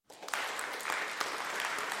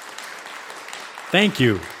Thank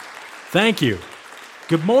you. Thank you.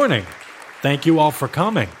 Good morning. Thank you all for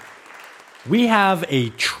coming. We have a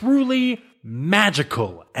truly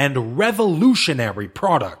magical and revolutionary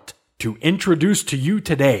product to introduce to you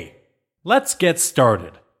today. Let's get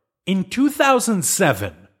started. In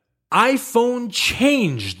 2007, iPhone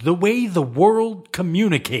changed the way the world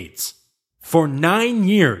communicates. For 9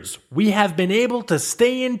 years, we have been able to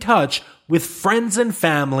stay in touch with friends and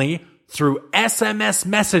family through SMS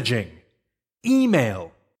messaging,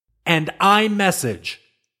 email, and iMessage,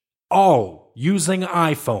 all using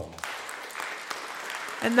iPhone.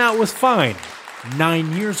 And that was fine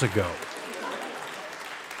 9 years ago.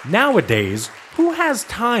 Nowadays, who has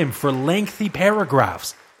time for lengthy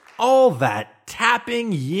paragraphs? All that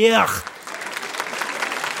tapping, yuck.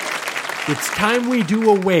 It's time we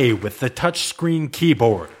do away with the touchscreen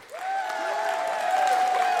keyboard.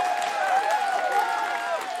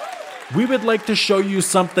 We would like to show you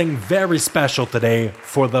something very special today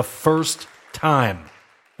for the first time.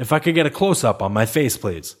 If I could get a close-up on my face,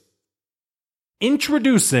 please.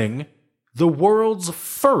 Introducing the world's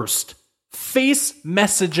first face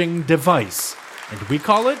messaging device, and we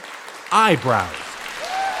call it iBrowse.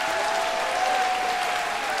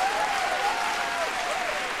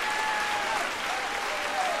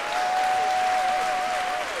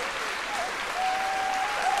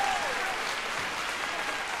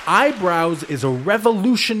 iBrowse is a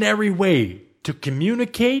revolutionary way to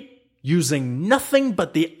communicate using nothing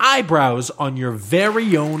but the eyebrows on your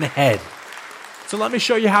very own head. So let me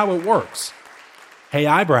show you how it works. Hey,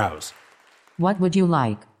 iBrowse. What would you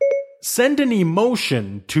like? Send an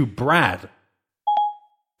emotion to Brad.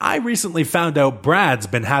 I recently found out Brad's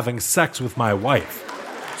been having sex with my wife.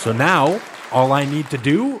 So now, all I need to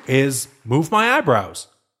do is move my eyebrows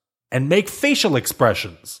and make facial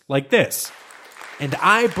expressions like this. And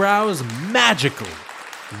iBrowse magically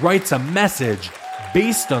writes a message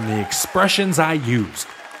based on the expressions I used.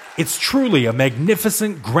 It's truly a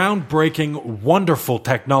magnificent, groundbreaking, wonderful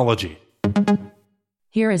technology.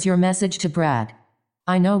 Here is your message to Brad.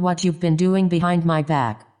 I know what you've been doing behind my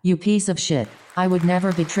back, you piece of shit. I would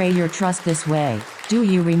never betray your trust this way. Do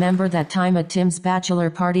you remember that time at Tim's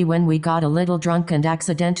bachelor party when we got a little drunk and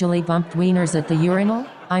accidentally bumped wieners at the urinal?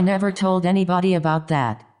 I never told anybody about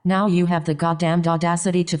that. Now you have the goddamned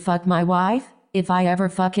audacity to fuck my wife? If I ever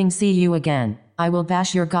fucking see you again, I will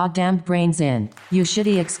bash your goddamned brains in. You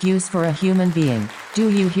shitty excuse for a human being. Do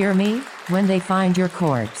you hear me? When they find your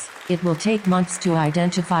corpse, it will take months to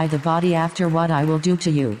identify the body after what I will do to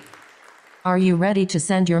you. Are you ready to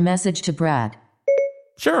send your message to Brad?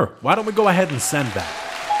 Sure, why don't we go ahead and send that?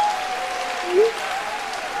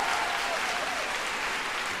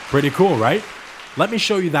 Pretty cool, right? Let me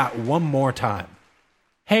show you that one more time.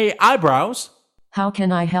 Hey, iBrowse. How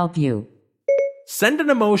can I help you? Send an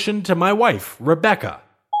emotion to my wife, Rebecca.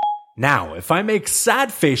 Now, if I make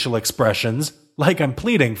sad facial expressions, like I'm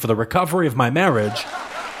pleading for the recovery of my marriage...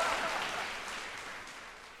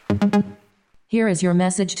 Here is your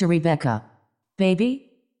message to Rebecca.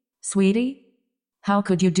 Baby? Sweetie? How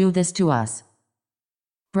could you do this to us?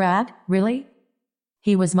 Brad, really?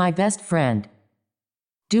 He was my best friend.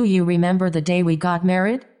 Do you remember the day we got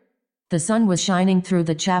married? The sun was shining through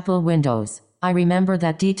the chapel windows. I remember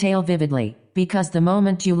that detail vividly, because the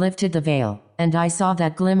moment you lifted the veil, and I saw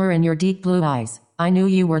that glimmer in your deep blue eyes, I knew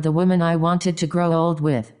you were the woman I wanted to grow old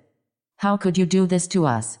with. How could you do this to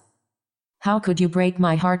us? How could you break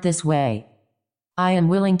my heart this way? I am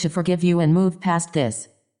willing to forgive you and move past this.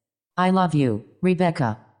 I love you,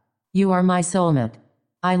 Rebecca. You are my soulmate.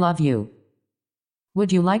 I love you.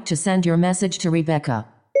 Would you like to send your message to Rebecca?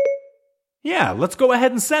 Yeah, let's go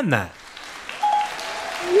ahead and send that.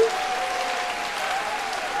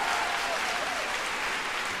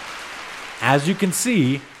 As you can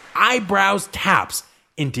see, iBrowse taps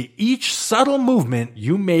into each subtle movement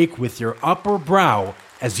you make with your upper brow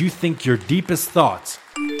as you think your deepest thoughts.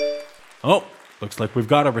 Oh, looks like we've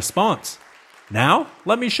got a response. Now,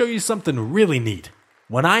 let me show you something really neat.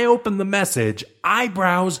 When I open the message,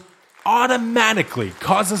 iBrowse automatically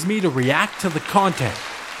causes me to react to the content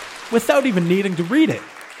without even needing to read it.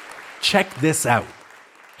 Check this out.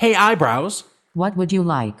 Hey, iBrowse. What would you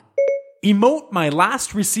like? Emote my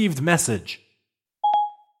last received message.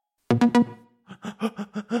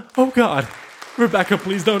 Oh God. Rebecca,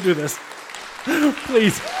 please don't do this.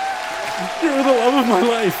 Please. You're the love of my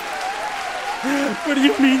life. What do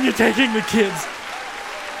you mean you're taking the kids?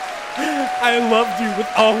 I loved you with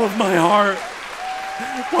all of my heart.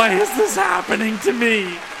 Why is this happening to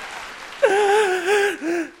me?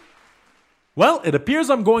 Well, it appears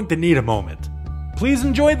I'm going to need a moment. Please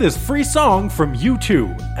enjoy this free song from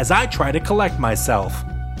U2 as I try to collect myself.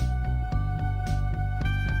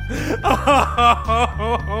 Oh,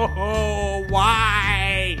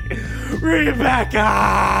 why? Rebecca!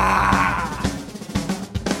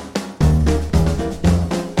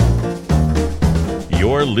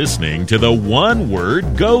 You're listening to the One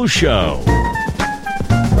Word Go Show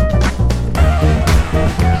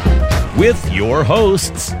with your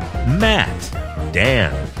hosts, Matt,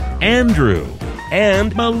 Dan, Andrew,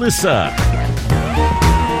 and Melissa.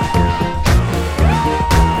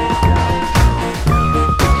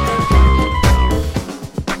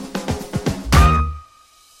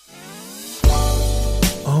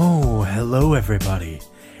 Oh, hello everybody,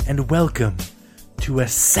 and welcome to a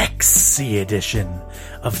sexy edition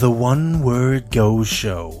of the One Word Go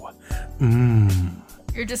Show.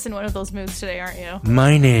 You're just in one of those moods today, aren't you?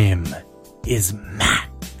 My name is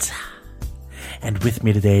Matt, and with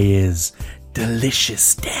me today is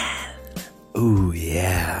Delicious Dan. Ooh,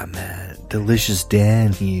 yeah, man. Delicious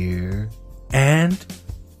Dan here. And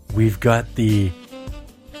we've got the...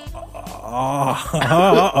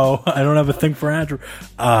 I don't have a thing for Andrew.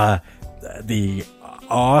 The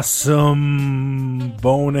awesome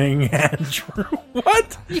boning Andrew.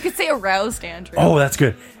 What? You could say aroused Andrew. Oh, that's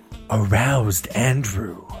good. Aroused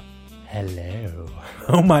Andrew. Hello.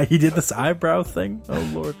 Oh my, he did this eyebrow thing? Oh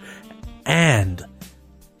Lord. And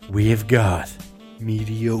we've got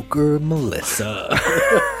Mediocre Melissa.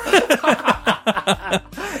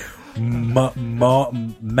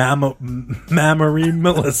 Mammary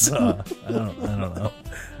Melissa. I don't know.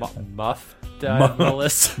 Muff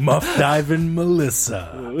Melissa. Muff diving Melissa.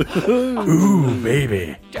 Ooh,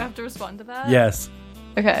 baby. Do I have to respond to that? Yes.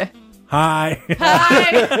 Okay. Hi.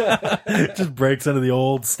 Hi. Just breaks into the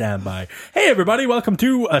old standby. Hey, everybody. Welcome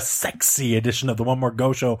to a sexy edition of the One More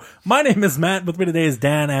Go Show. My name is Matt. With me today is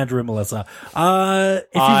Dan, Andrew, and Melissa. If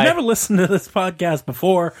you've never listened to this podcast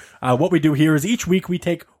before, what we do here is each week we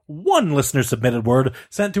take one listener-submitted word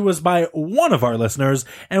sent to us by one of our listeners,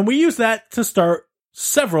 and we use that to start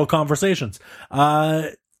several conversations.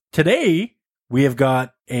 Today, we have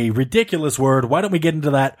got a ridiculous word. Why don't we get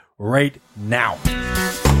into that right now?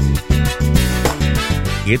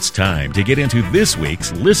 It's time to get into this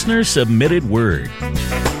week's listener-submitted word.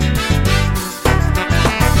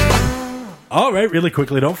 All right, really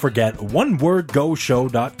quickly, don't forget,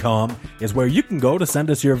 onewordgoshow.com is where you can go to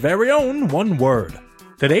send us your very own one word.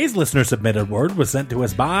 Today's listener-submitted word was sent to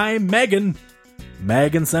us by Megan.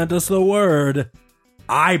 Megan sent us the word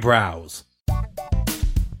eyebrows.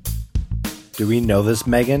 Do we know this,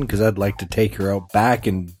 Megan? Because I'd like to take her out back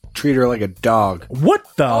and treat her like a dog. What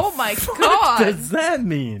the Oh my fuck God. does that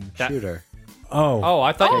mean? Shoot her. Oh,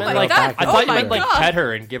 I thought Oh you my meant like God. I thought Oh you meant my like God. pet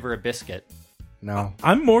her and give her a biscuit. No.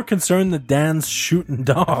 I'm more concerned that Dan's shooting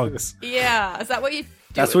dogs. Yeah. Is that what you do?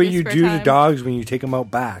 That's with what your you spare do time? to dogs when you take them out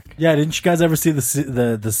back. Yeah, didn't you guys ever see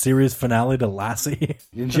the series finale to Lassie?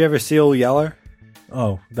 Didn't you ever see Old Yeller?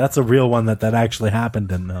 Oh, that's a real one that actually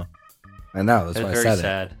happened in, though. I know, that's It's why I very said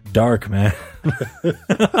sad. Dark, man.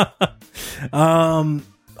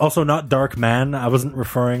 Also not Dark Man. I wasn't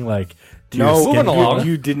referring like it. to your No, skin color.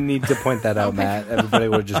 you didn't need to point that out, Matt. Everybody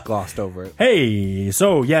would have just glossed over it. Hey,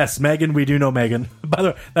 so yes, Megan, we do know Megan. By the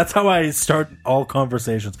way, that's how I start all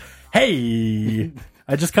conversations. Hey,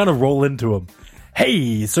 I just kind of roll into them.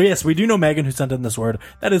 Hey, so yes, we do know Megan who sent in this word.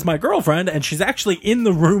 That is my girlfriend, and she's actually in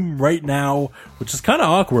the room right now, which is kind of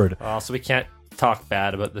awkward. Oh, so we can't talk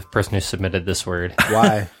bad about the person who submitted this word.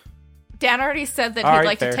 Why? Dan already said that All he'd right,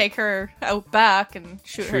 like fair. to take her out back and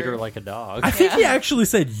shoot Treat her like a dog. I think he Yeah. actually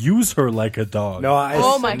said use her like a dog. No,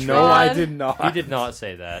 Oh my no, I God. did not. He did not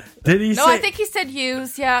say that. Did he No, say? I think he said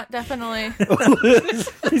use. Yeah, definitely.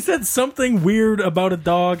 he said something weird about a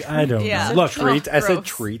dog. I don't Yeah. know. Look, Treat. Oh, I said gross.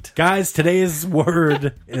 treat. guys, today's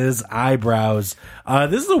word is eyebrows.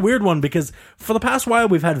 This is a weird one because for the past while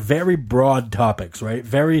we've had very broad topics, right?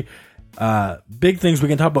 Very big things we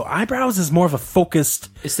can talk about. Eyebrows is more of a focused.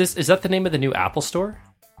 Is that the name of the new Apple store?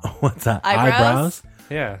 What's that? Eyebrows?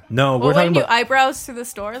 Yeah. No, Well, we're talking when you about eyebrows through the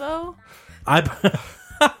store, though?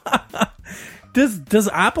 Does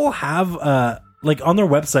Apple have like on their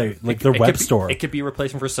website, like their web store? It could be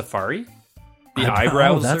replacement for Safari. The Eyebrow-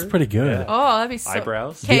 eyebrows. oh, that's pretty good. Oh, that'd be so...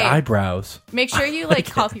 Eyebrows? The Okay, eyebrows. make sure you, like,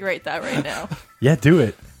 copyright that right now. Yeah, do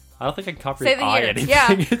it. I don't think I can Say copyright the eye year. anything.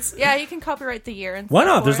 Yeah. It's- Yeah, you can copyright the year. And Why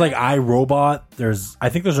stuff not? There's for like it. iRobot. I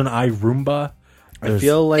think there's an iRoomba. I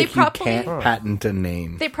feel like They probably- you can't patent a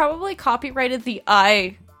name. They probably copyrighted the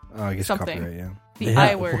I, Oh, I guess something. copyright, yeah. the Yeah.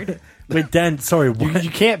 I word. Wait, Dan, sorry. What? You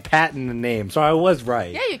can't patent a name, so I was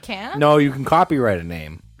right. Yeah, you can. No, you can copyright a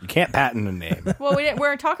name. You can't patent a name. Well, we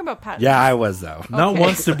weren't talking about patents. Yeah, I was, though. Not Okay.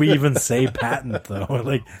 once did we even say patent, though.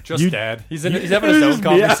 Like Just you, Dad. He's having his own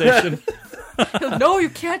conversation. No, you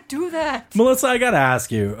can't do that. Melissa, I gotta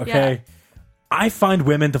ask you, okay? Yeah. I find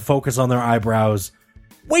women to focus on their eyebrows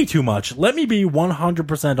way too much. Let me be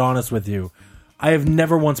 100% honest with you. I have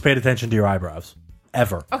never once paid attention to your eyebrows.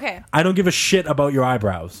 Ever. Okay. I don't give a shit about your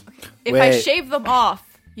eyebrows. If I Wait. shave them off,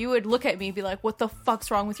 you would look at me and be like, what the fuck's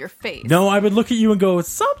wrong with your face? No, I would look at you and go,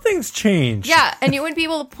 something's changed. Yeah, and you wouldn't be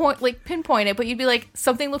able to pinpoint it, but you'd be like,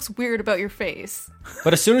 something looks weird about your face.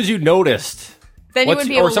 But as soon as you noticed, Then you wouldn't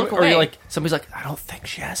be able to look or away. you're like, somebody's like, I don't think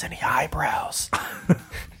she has any eyebrows.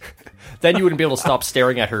 Then you wouldn't be able to stop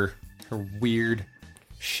staring at her weird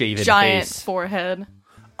shaven giant face. forehead.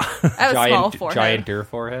 I have a small forehead. Giant deer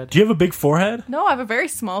forehead. Do you have a big forehead? No, I have a very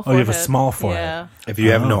small Oh, forehead. you have a small forehead. Yeah. If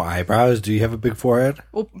you have no eyebrows, do you have a big forehead?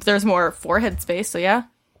 Well, there's more forehead space, so yeah.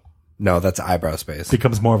 No, that's eyebrow space.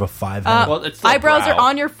 Becomes more of a 5 head. Well, it's the Eyebrows brow. are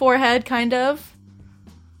on your forehead, kind of.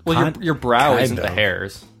 Well, your brow Kind isn't the of.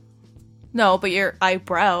 hairs. No, but your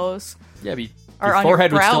eyebrows. Yeah, but Or your on your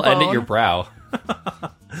forehead would still brow end at your bone. brow.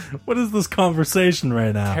 What is this conversation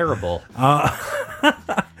right now? Terrible.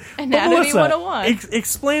 Anatomy Melissa, 101.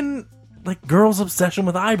 explain like girls' obsession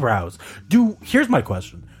with eyebrows. Here's my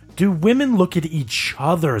question. Do women look at each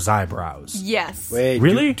other's eyebrows? Yes. Wait,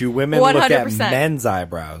 Really? Do women look at 100%. men's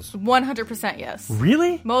eyebrows? 100% yes.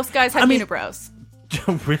 Really? Most guys have I mean- unibrows.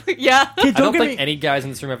 Really? Yeah. Okay, I don't get think me- any guys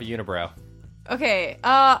in this room have a unibrow. Okay.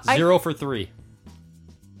 0 for 3.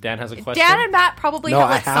 Dan has a question. Dan and Matt probably No, have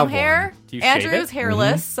I like have some one. hair. Do you shave Andrew's it?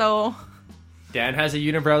 hairless, so Dan has a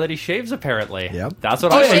unibrow that he shaves, apparently. Yep. That's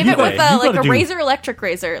what Oh, I yeah, say. shave you it with gotta- you like gotta a do- razor, electric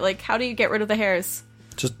razor. Like, how do you get rid of the hairs?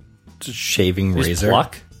 Just shaving Just razor.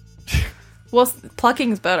 pluck. Well,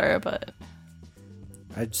 plucking's better, but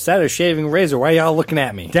I said a shaving razor. Why y'all looking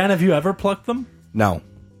at me? Dan, have you ever plucked them? No,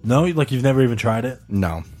 No, like you've never even tried it?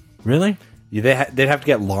 no. Really? They'd have to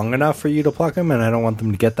get long enough for you to pluck them, and I don't want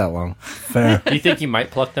them to get that long. Fair. Do you think you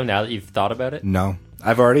might pluck them now that you've thought about it? No,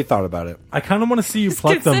 I've already thought about it. I kind of want to see you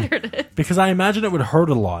pluck them considered it. because I imagine it would hurt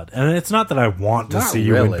a lot, and it's not that I want to Not see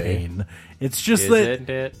you really. in pain. It's just that Isn't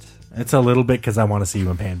it? it's a little bit because I want to see you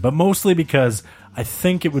in pain, but mostly because I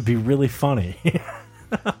think it would be really funny.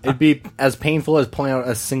 It'd be as painful as pulling out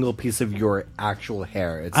a single piece of your actual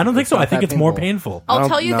hair. I don't think so. not I think that it's more painful. I'll don't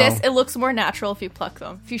tell you know. this: it looks more natural if you pluck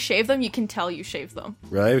them. If you shave them, you can tell you shaved them.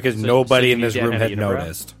 Really? Because nobody so in you this can't room have had a unibrow?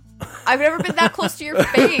 noticed. I've never been that close to your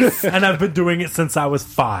face. And I've been doing it since I was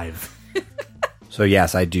 5. So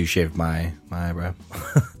yes, I do shave my eyebrow.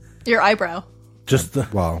 Your eyebrow. Just the,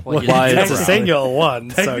 Well, Well, it's a technically- single one,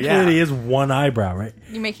 so technically yeah. it is one eyebrow, right?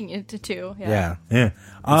 You're making it into two. Yeah. Yeah. Yeah.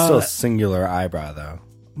 It's still a singular eyebrow, though.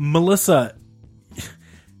 Melissa,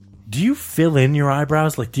 do you fill in your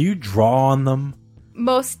eyebrows? Like, do you draw on them?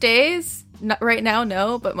 Most days, not right now,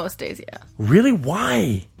 no, but most days, yeah. Really?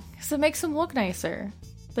 Why? Because it makes them look nicer.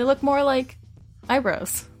 They look more like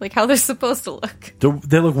eyebrows, like how they're supposed to look.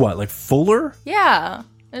 They look what? Like fuller? Yeah,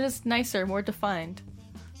 they're just nicer, more defined.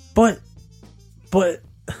 But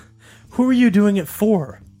who are you doing it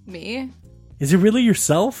for? Me? Is it really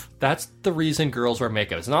yourself? That's the reason girls wear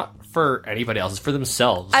makeup. It's not for anybody else. It's for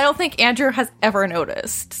themselves. I don't think Andrew has ever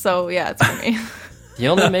noticed, so yeah, it's for me. The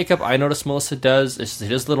only makeup I notice Melissa does is she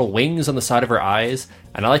does little wings on the side of her eyes,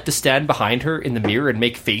 and I like to stand behind her in the mirror and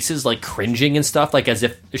make faces like cringing and stuff, like as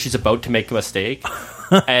if she's about to make a mistake.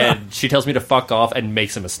 And she tells me to fuck off and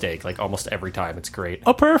makes a mistake, like almost every time. It's great.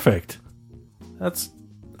 Oh, perfect. That's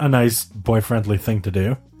a nice boy-friendly thing to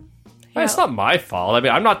do. It's not my fault. I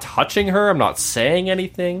mean, I'm not touching her. I'm not saying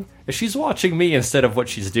anything. If she's watching me instead of what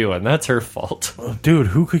she's doing, that's her fault, Dude,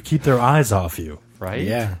 who could keep their eyes off you? right?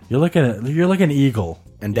 Yeah. You're like an eagle.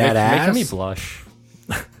 And You're dad ass. making me blush.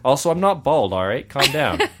 Also, I'm not bald, all right? Calm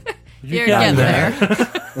down. You're getting getting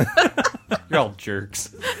there. You're all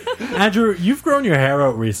jerks. Andrew, you've grown your hair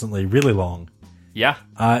out recently, really long. Yeah,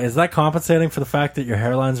 Is that compensating for the fact that your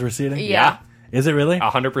hairline's receding? Yeah. Is it really?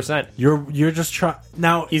 100%. You're just trying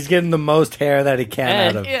now. He's getting the most hair that he can out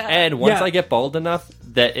And, of. Yeah. and once Yeah. I get bald enough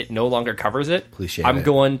that it no longer covers it, Please shave I'm it.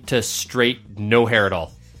 going to straight no hair at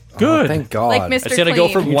all. Good. Oh, thank God. Like Mr. It's going to go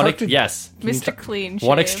Clean. from Can you one talk to- Mr. Clean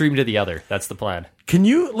one shave. extreme to the other. That's the plan. Can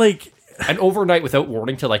you like? And overnight without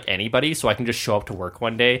warning to like anybody, so I can just show up to work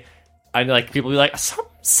one day and like people be like, something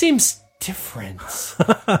seems different.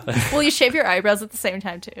 Will you shave your eyebrows at the same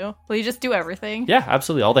time too? Will you just do everything? Yeah,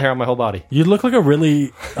 absolutely. All the hair on my whole body. You look like a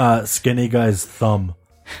really skinny guy's thumb.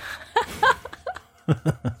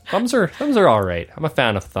 Thumbs are all right. I'm a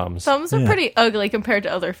fan of thumbs. Thumbs are Yeah. pretty ugly compared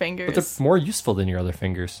to other fingers. They're more useful than your other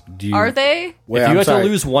fingers. Do you, Are they? Wait, If you I'm had sorry. to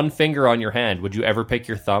lose one finger on your hand, would you ever pick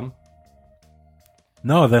your thumb?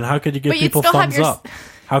 No, then how could you give But you'd people still have thumbs your up?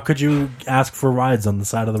 How could you ask for rides on the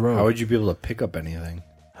side of the road? How would you be able to pick up anything?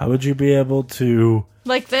 How would you be able to?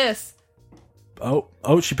 Like this.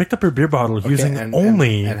 She picked up her beer bottle using and-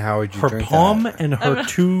 only and how would you her drink palm that? and her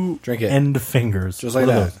two Drink it. end fingers. Just like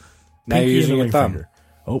What are that. those? Now you're Pinky using and your ring thumb. finger.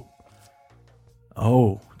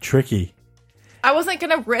 Oh, tricky. I wasn't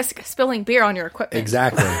gonna risk spilling beer on your equipment.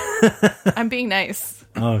 Exactly. I'm being nice.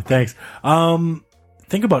 Oh, thanks.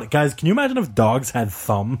 Think about it, guys. Can you imagine if dogs had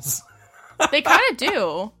thumbs? They kind of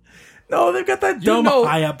do. No, they've got that dumb know-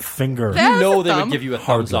 high up finger. That- You know a they thumb. would give you a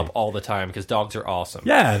thumbs up all the time because dogs are awesome.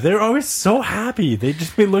 Yeah, they're always so happy. They'd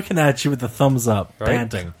just be looking at you with the thumbs up, Right?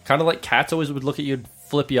 panting. Kind of like cats always would look at you and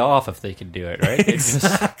flip you off if they could do it, right?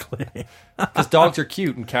 Exactly. Because dogs are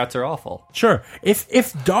cute and cats are awful. Sure.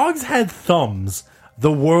 If dogs had thumbs,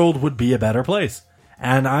 the world would be a better place.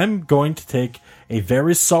 And I'm going to take a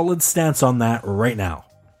very solid stance on that right now.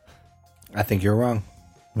 I think you're wrong.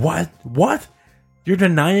 What? You're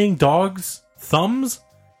denying dogs thumbs?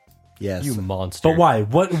 Yes. You monster. But why?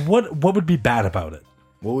 What would be bad about it?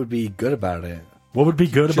 What would be good about it? What would be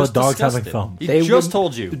good about Just dogs discussed having it. thumbs? He They just would-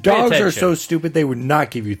 told you. The Pay dogs are attention. so stupid they would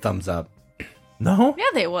not give you thumbs up. No? Yeah,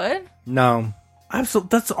 they would. No. Absolutely.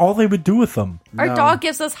 That's all they would do with them. Our dog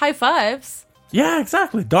gives us high fives. Yeah,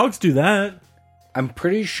 exactly. Dogs do that. I'm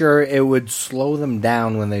pretty sure it would slow them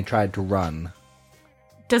down when they tried to run.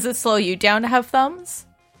 Does it slow you down to have thumbs?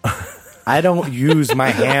 I don't use my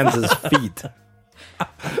hands as feet.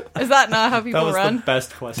 Is that not how That people was run? the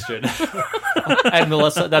best question. And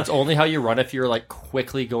Melissa, that's only how you run if you're like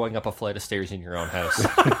quickly going up a flight of stairs in your own house.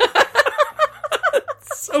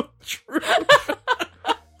 So true.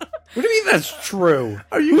 What do you mean that's true?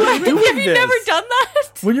 Are you doing Have you never done that?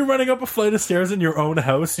 When you're running up a flight of stairs in your own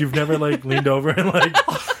house, you've never like leaned over and like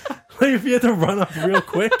if you had to run up real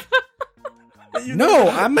quick? No,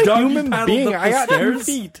 I'm a Doggy human paddled being. up I the got 2 stairs?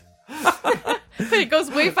 feet. But it goes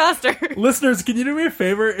way faster. Listeners, can you do me a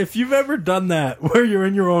favor? If you've ever done that, where you're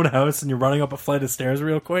in your own house and you're running up a flight of stairs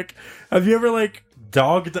real quick, have you ever like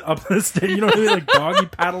dogged up the stairs? You know what I mean? Like doggy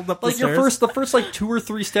paddled up the Like stairs? the first like 2 or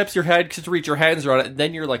 3 steps your head to reach your hands around it, and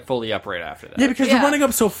then you're like fully up right after that. Yeah, because you're Yeah. running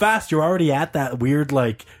up so fast, you're already at that weird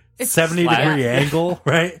like It's 70-degree flat. angle,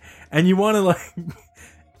 right? And you want to like,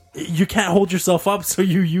 you can't hold yourself up, so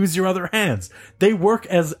you use your other hands. They work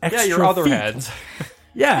as extra Yeah, your other feet. hands.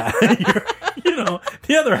 Yeah,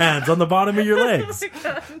 the other hands on the bottom of your legs.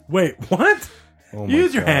 Wait, what? Oh my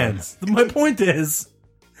Use your God. hands. My point is,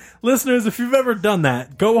 listeners, if you've ever done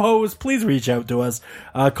that, Go Ho's, please reach out to us.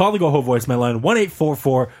 Call the Go Ho voicemail line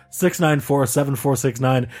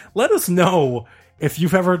 1-844-694-7469. Let us know if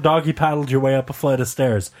you've ever doggy paddled your way up a flight of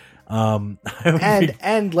stairs. And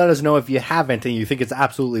let us know if you haven't and you think it's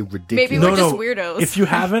absolutely ridiculous. Maybe we're just weirdos. If you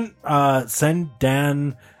haven't, send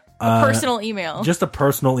Dan Personal email. just a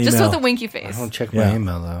personal email. Just with a winky face. I don't check my Yeah.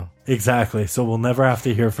 email though. Exactly. So we'll never have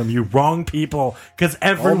to hear from you. Wrong people, because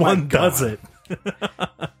everyone does it.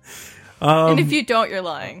 And if you don't, you're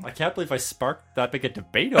lying. I can't believe I sparked that big a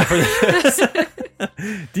debate over this.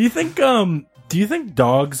 Do you think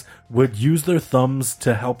dogs would use their thumbs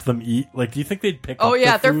to help them eat? Like, do you think they'd pick Oh up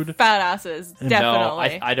yeah, the they're food? fat asses.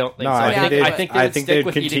 Definitely. No, I don't think No, so. I think I they- think they I would think stick they'd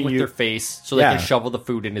with eating with continue- their face so they Yeah. can shovel the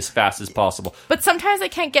food in as fast as possible. But sometimes they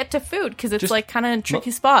can't get to food because it's Just- like kind of a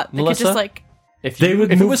tricky spot. They could Melissa? just like If They you,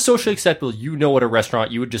 would if it move- was socially acceptable, you know at a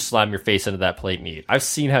restaurant, you would just slam your face into that plate and eat. I've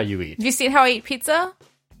seen how you eat. Have you seen how I eat pizza?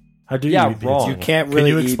 How do Yeah, you eat pizza? wrong. You can't Can really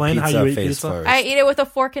you eat explain how pizza you eat face pizza? first. I eat it with a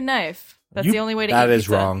fork and knife. That's You- the only way to That eat is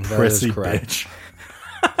pizza. wrong. That is Prissy correct. bitch.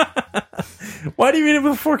 Why do you eat it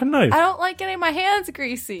with a fork and knife? I don't like getting my hands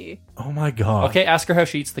greasy. Oh my god. Okay, ask her how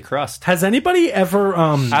she eats the crust. Has anybody ever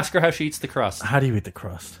Ask her how she eats the crust. how do you eat the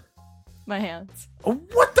crust? My hands. Oh,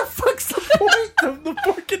 what the fuck's the point of the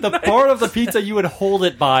fork and The knife? part of the pizza you would hold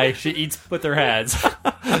it by, she eats with her hands.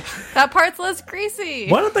 That part's less greasy.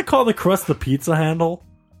 Why don't they call the crust the pizza handle?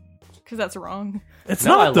 Because that's wrong. It's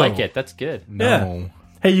No, not I though. like it. That's good. No, Yeah.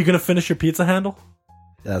 Hey, you gonna finish your pizza handle?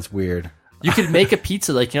 that's weird. You could make a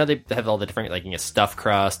pizza like they have all the different like stuffed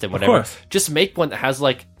crust and whatever. course. Just make one that has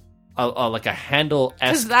like a handle,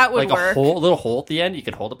 'Cause that would like work. a little hole at the end. You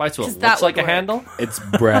can hold it by so it 'Cause that looks like would a work. handle. It's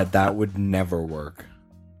bread. That would never work.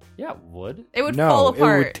 Yeah, it would. It would No, fall it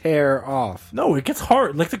apart. would tear off. No, it gets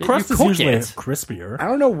hard. Like the You crust is cook usually it. crispier. I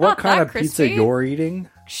don't know what Not kind that of pizza crispy. you're eating,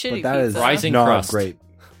 Shitty but that is pizza. Rising not crust. great.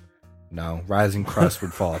 No, rising crust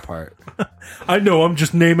would fall apart. I know. I'm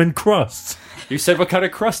just naming crusts. You said what kind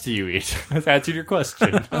of crust do you eat? I've answered your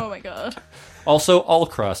question. Oh my god. Also, all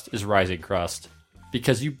crust is rising crust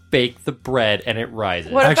because you bake the bread and it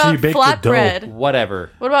rises. What Actually, you about bake the dough. flatbread? Whatever.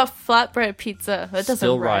 What about flatbread pizza? That doesn't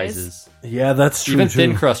Still rise. rises. Yeah, that's true Even too.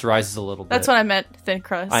 thin crust rises a little bit. That's what I meant. Thin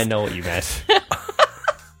crust. I know what you meant.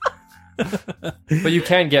 But you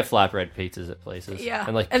can get flatbread pizzas at places. Yeah.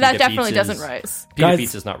 And, like, and that pita definitely pizzas. doesn't rise. Pita Guys-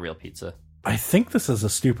 pizza is not real pizza. I think this is a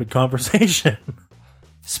stupid conversation.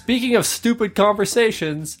 Speaking of stupid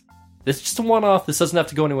conversations, this is just a one-off. This doesn't have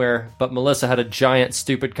to go anywhere. But Melissa had a giant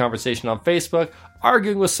stupid conversation on Facebook,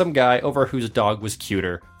 arguing with some guy over whose dog was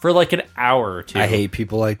cuter for like an hour or two. I hate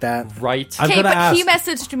people like that. Right? I'm Okay, gonna but ask, he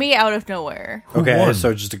messaged me out of nowhere. Okay, won?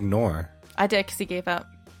 so just ignore. I did because he gave up.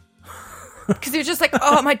 Because he was just like,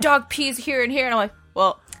 "Oh, my dog pees here and here," and I'm like,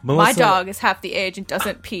 "Well, my Melissa- dog is half the age and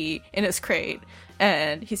doesn't pee in his crate,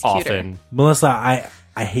 and he's cuter." Often. Melissa,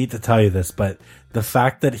 I hate to tell you this, but the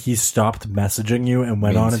fact that he stopped messaging you and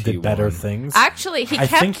went on Means and did he better won. things. Actually, he I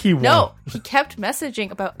kept think he no, won. he kept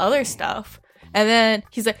messaging about other stuff, and then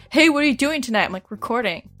he's like, "Hey, what are you doing tonight?" I'm like,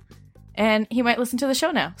 "Recording." And he might listen to the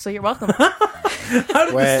show now, so you're welcome. How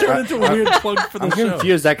did Wait, this turn into a weird plug for the I'm show?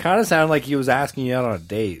 confused. That kind of sounded like he was asking you out on a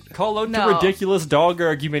date. Call out No. the ridiculous dog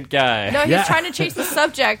argument guy. No, he's Yeah. trying to change the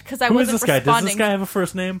subject because I Who is wasn't this guy? Does responding. this guy have a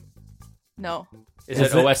first name? No. Is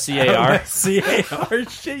it OSCAR? OSCAR?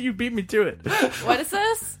 Shit, you beat me to it. What is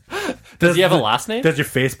this? Does he have a last name? Does your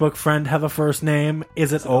Facebook friend have a first name?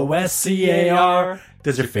 Is it OSCAR?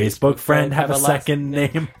 Does your Facebook friend have a last second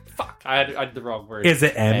name? Fuck, I had the wrong word. Is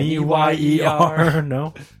it MEYER?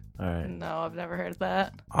 No. All right. No, I've never heard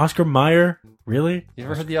that. Oscar Mayer? Really? You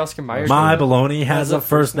ever heard the Oscar Mayer My story? baloney has a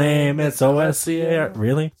first name. It's OSCAR.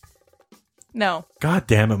 Really? No. God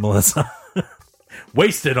damn it, Melissa.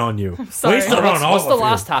 Wasted on you. sorry. Wasted on all What's the of you.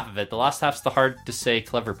 last half of it? The last half's the hard to say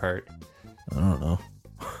clever part. I don't know.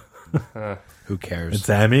 Who cares? It's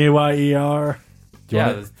MEYER. Do you Yeah,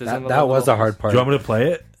 want there's that was a hard do part. you want me to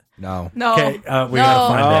play it? No. No. Okay, we No.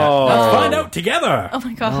 gotta find out. No. Let's find out together. Oh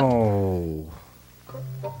my god. Oh.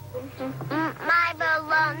 My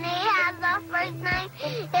baloney has a first name.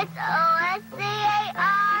 It's OSCAR.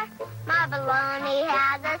 My baloney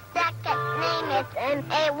has a second name. It's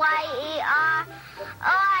MAYER. Oh,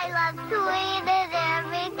 I love to eat it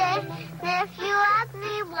every day. And if you ask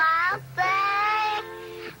me why, I'll say,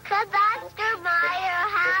 'cause Oscar Mayer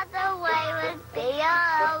has a way with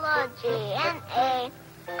B-L-O-G-N-A.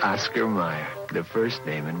 Oscar Mayer, the first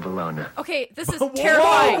name in Bologna. Okay, this is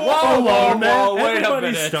terrifying. Whoa, man. Wait a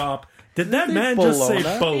Everybody minute. stop. Did that man just say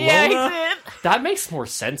Bologna? Bologna? Yeah, he did. That makes more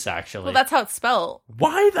sense, actually. Well, that's how it's spelled.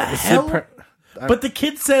 Why the hell? But the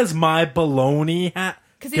kid says my baloney hat.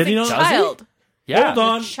 Because Did he he's a not- child. yeah. Hold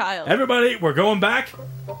on. child. Everybody, we're going back.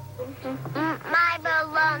 My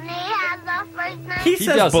baloney has a first name. He, He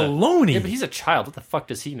says doesn't. baloney. Yeah, but he's a child. What the fuck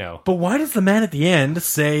does he know? But why does the man at the end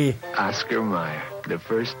say Oscar Mayer, the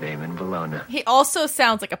first name in Bologna. He also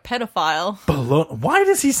sounds like a pedophile. baloney? Why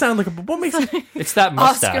does he sound like a... What makes him... It's that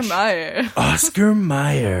mustache. Oscar Mayer. Oscar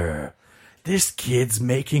Mayer. This kid's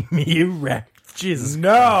making me erect. Jesus.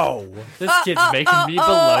 No. This kid's making me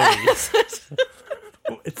baloney.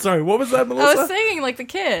 Sorry, what was that, I Melissa? was singing like the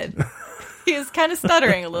kid. He was kind of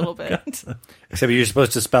stuttering a little bit. Except you're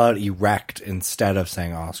supposed to spell out erect instead of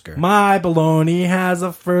saying Oscar. My baloney has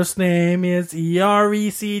a first name. It's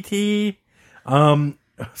ERECT.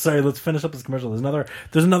 Sorry, let's finish up this commercial.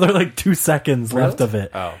 There's another like 2 seconds left of it.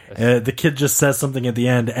 Oh. The kid just says something at the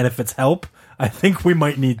end, and if it's help, I think we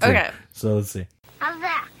might need to. Okay. So let's see. How's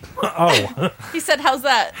that? Oh, He said, "How's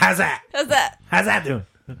that? how's that? How's that?" How's that doing?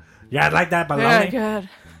 Yeah, I like that Very baloney. good.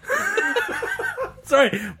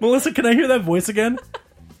 Sorry, Melissa, can I hear that voice again?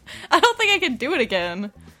 I don't think I can do it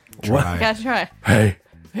again. What? Gotta try. Hey.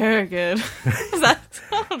 Very good. Is that?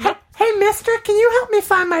 I don't know. Hey, mister, can you help me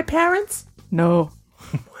find my parents? No.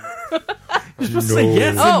 You're supposed to say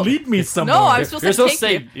yes Oh. and lead me somewhere. No, I'm supposed You're to supposed to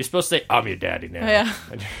take say, you. you're supposed to say, I'm your daddy now. Yeah.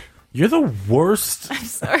 You're the worst.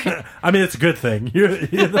 Sorry. I mean, it's a good thing. You're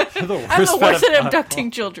the I'm the worst at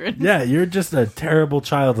abducting children. yeah, you're just a terrible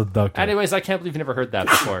child abductor. Anyways, I can't believe you never heard that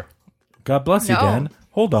before. God bless you, No. Dan.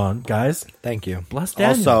 Hold on, guys. Thank you. Bless Dan.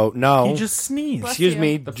 Also, no. He just sneezed. Bless Excuse you.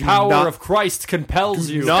 me. The do power not, of Christ compels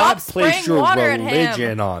you. do not Stop place spraying your water at him.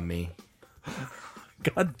 religion on me.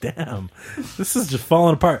 God damn. This is just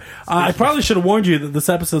falling apart. I probably should have warned you that this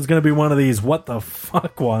episode's going to be one of these what the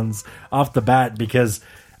fuck ones off the bat because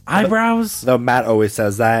eyebrows. Though Matt always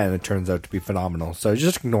says that, and it turns out to be phenomenal. So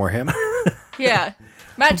just ignore him. Yeah.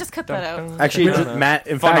 Matt, just cut that out. Actually, Matt,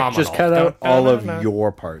 in fact, just cut out all of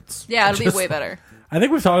your parts. Yeah, it'll be way better. I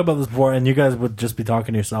think we've talked about this before, and you guys would just be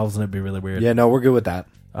talking to yourselves, and it'd be really weird. Yeah, no, we're good with that.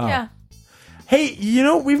 Yeah. Hey, you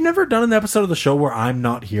know, we've never done an episode of the show where I'm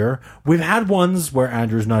not here. We've had ones where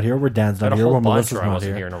Andrew's not here, where Dan's Had not a here, whole where bunch Melissa's where I not wasn't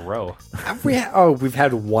here. here in a row. We've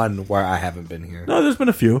had one where I haven't been here. No, there's been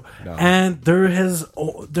a few, and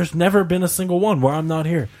there's never been a single one where I'm not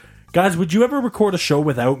here. Guys, would you ever record a show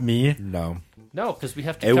without me? No. No, because we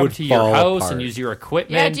have to It come would to your fall house apart. and use your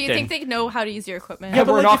equipment. Yeah, do you and- think they know how to use your equipment? Yeah,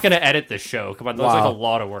 but we're like not if- going to edit this show. Come on, that's Wow. like a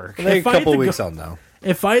lot of work. I think If I a had couple to weeks go- on now.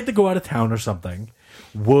 if I had to go out of town or something,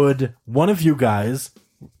 would one of you guys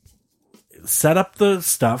set up the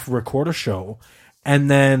stuff, record a show, and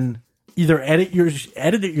then either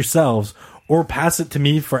edit it yourselves or pass it to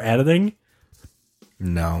me for editing?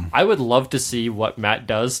 No. I would love to see what Matt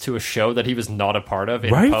does to a show that he was not a part of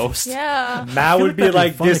in Right? post. Yeah. Matt would be that'd be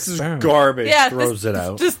like, fun this experiment. is garbage. Yeah, Throws this it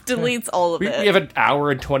out. just deletes all of We it. have an hour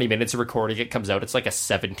and 20 minutes of recording. It comes out. It's like a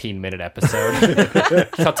 17-minute episode.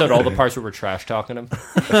 Cuts out all the parts where we're trash talking him.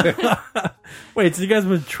 Wait, so you guys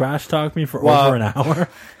would trash talk me for Well- over an hour?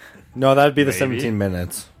 No, that'd be the Maybe. 17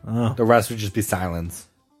 minutes. The rest would just be silence.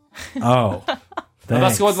 Oh. That's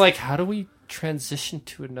Thanks. going like, how do we transition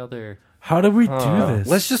to another? How do we do this?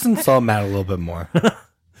 Let's just insult Matt a little bit more.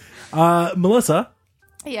 Melissa,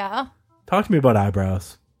 Yeah. talk to me about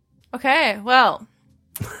eyebrows. Okay, well,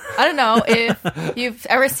 I don't know if you've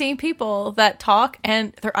ever seen people that talk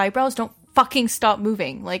and their eyebrows don't fucking stop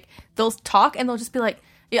moving. Like, they'll talk and they'll just be like,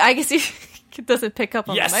 yeah, I guess it doesn't pick up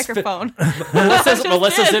on Yes, the microphone.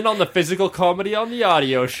 Melissa's in on the physical comedy on the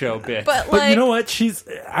audio show bit. But, But like, you know what?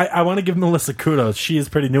 I want to give Melissa kudos. She is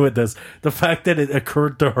pretty new at this. The fact that it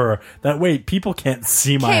occurred to her that, wait, people can't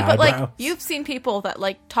see my okay, but eyebrows. like, you've seen people that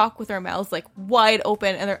like talk with their mouths like wide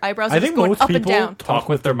open and their eyebrows are I just think going most up and people down. Talk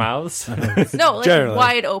with their mouths. No, like Generally.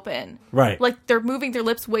 wide open. Right. Like they're moving their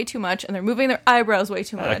lips way too much and they're moving their eyebrows way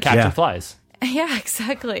too much. Catching Yeah. flies. Yeah,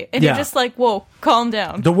 exactly. And Yeah. you're just like, whoa, calm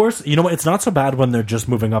down. The worst, you know what? It's not so bad when they're just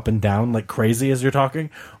moving up and down like crazy as you're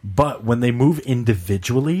talking, but when they move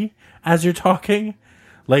individually as you're talking,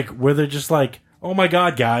 like where they're just like, oh my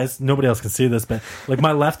God, guys, nobody else can see this, but like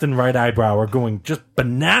my left and right eyebrow are going just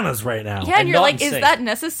bananas right now. Yeah, and you're not like, in is sync. that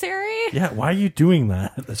necessary? Yeah, why are you doing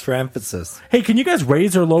that? That's for emphasis. Hey, can you guys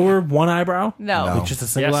raise or lower one eyebrow? No. Like just a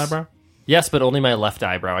single Yes. eyebrow? Yes, but only my left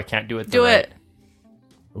eyebrow. I can't do it. the Do right. it.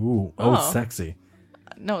 Ooh, Oh. sexy.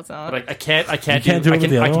 No, it's not. But I can't You can't do it with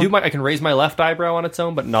the I other can do one? I can raise my left eyebrow on its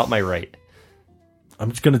own, but not my right.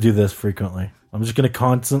 I'm just gonna do this frequently. I'm just gonna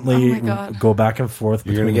constantly Oh my God. go back and forth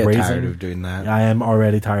You're going between to get raising. tired of doing that. I am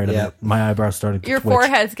already tired of Yep. it. My eyebrow's starting to Your twitch.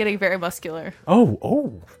 forehead's get's getting very muscular.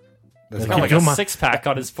 Oh. That's Got can like feel a my- 6-pack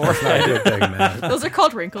on his forehead. good thing, man. Those are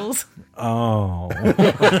called wrinkles. Oh.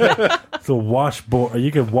 So washboard.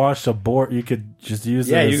 You could wash a board. You could just use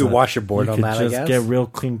it. Yeah, you as could a- wash your board you on could that, I just guess. get real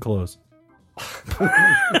clean clothes.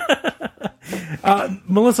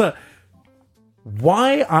 Melissa,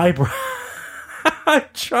 why eyebrow? I'm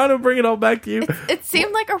trying to bring it all back to you. It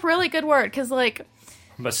seemed like a really good word because, like,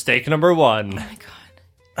 Mistake number 1.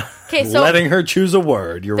 okay, so Letting her choose a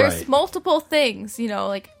word. You're there's right. multiple things, you know,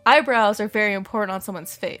 like eyebrows are very important on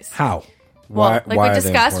someone's face. How? Well, Why- like why we are they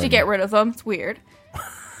discussed, you important? get rid of them. It's weird.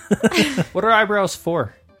 What are eyebrows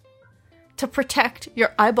for? To protect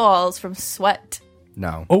your eyeballs from sweat.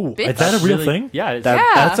 No. Oh, Bitch. is that a real Really- thing? Yeah, it is. That,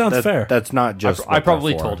 Yeah. That sounds fair. That's not just. I what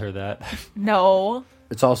probably they're for. told her that. No.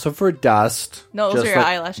 It's also for dust. No, those just are your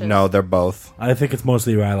eyelashes. No, they're both. I think it's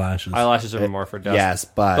mostly your eyelashes. Eyelashes are more for dust. Yes,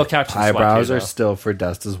 but They'll catch some sweat, eyebrows too, are though. still for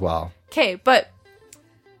dust as well. Okay, but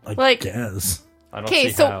I like- guess. I don't okay,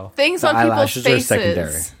 see so how. things The on people's eyelashes are faces.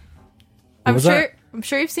 secondary. I'm was sure. that? I'm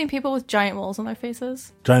sure you've seen people with giant moles on their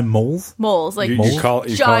faces. Giant moles? Moles, like You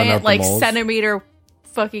calling out giant, the like moles? centimeter,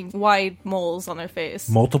 fucking wide moles on their face.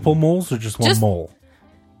 Multiple moles or just one Just- mole?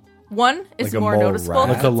 One is Like a more mole noticeable. rat.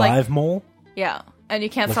 Like a It's live mole? yeah, and you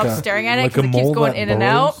can't Like stop a- staring at it like because a it keeps mole going that in and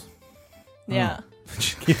out. burrows? Yeah.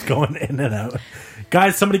 She keeps going in and out.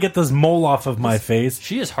 Guys, somebody get this mole off of my face.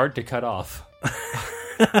 She is hard to cut off.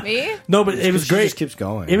 Me? No, but it was She great. just keeps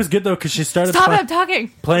going. It was good though because she started Stop it! I'm talking.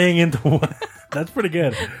 playing into what? That's pretty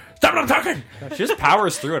good. Stop it! I'm talking. She just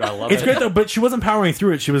powers through it. I love It's it. great though, but she wasn't powering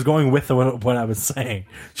through it. She was going with what I was saying.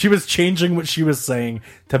 She was changing what she was saying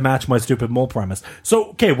to match my stupid mole premise. So,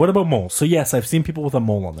 okay, what about moles? So, yes, I've seen people with a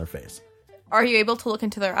mole on their face. Are you able to look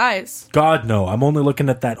into their eyes? God, no. I'm only looking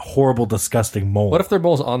at that horrible, disgusting mole. What if their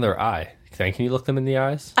mole's on their eye? Can you look them in the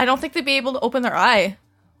eyes? I don't think they'd be able to open their eye.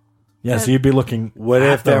 Yeah, so you'd be looking. What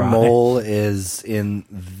at if their eye. mole is in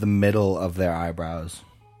the middle of their eyebrows?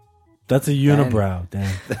 That's a unibrow,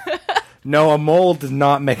 Dan. No, a mole does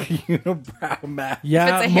not make a unibrow, Matt.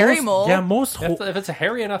 Yeah, If it's a hairy most- mole. Yeah, most. If it's a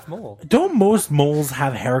hairy enough mole. Don't most moles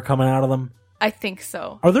have hair coming out of them? I think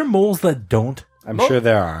so. Are there moles that don't? I'm sure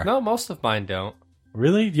there are. No, most of mine don't.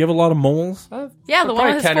 Really? Do you have a lot of moles? Yeah, the one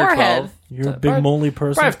on his forehead. You're a big moley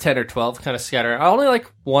person. I have 10 or 12 kind of scattered. I only like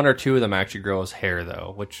 1 or 2 of them actually grow as hair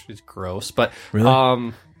though, which is gross. But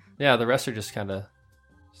Really? yeah, the rest are just kind of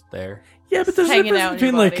there. Yeah, but there's a Hanging difference out in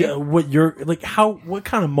your between like body. what you're like. What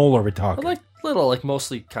kind of mole are we talking? But like little, like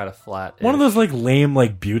mostly kind of flat. One of those like lame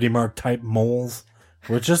like beauty mark type moles,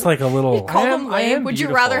 where it's just like a little. Call I them am lame. Would you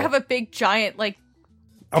beautiful. rather have a big giant like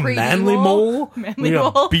A Crazy manly mole? mole? Manly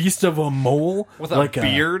like mole? a beast of a mole? With a like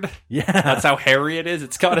beard. Yeah. That's how hairy it is.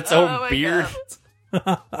 It's got its own my beard.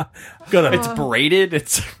 Got It's braided.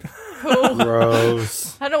 It's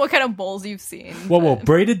gross. I don't know what kind of moles you've seen. Whoa. but-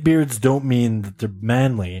 Braided beards don't mean that they're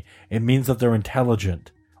manly. It means that they're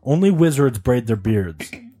intelligent. Only wizards braid their beards.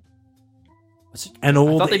 And I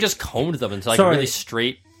old. thought they just combed them into like Sorry. really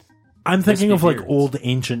straight. I'm thinking crispy of like beards. old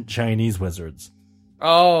ancient Chinese wizards.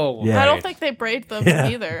 Oh, Yeah. I don't right. think they braid them Yeah,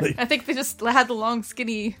 either. like- I think they just had the long,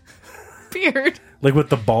 skinny beard. Like with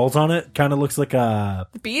the balls on it. Kind of looks like a.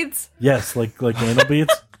 The beads? Yes, like anal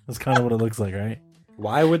beads. That's kind of what it looks like, right?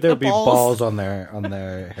 Why would there The be balls. balls on their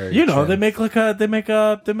hair? You know, they make a beard with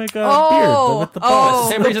the Oh, balls.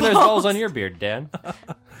 Same the reason there's balls balls. on your beard, Dan.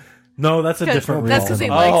 No, that's a different That's reason. because he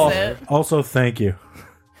Oh. likes it. Also, thank you.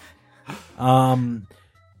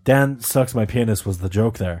 Dan sucks my penis was the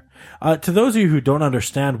joke there. To those of you who don't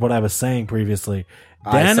understand what I was saying previously,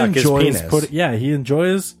 I Dan suck his enjoys penis. he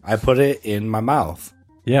enjoys. I put it in my mouth.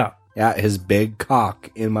 Yeah. Yeah, his big cock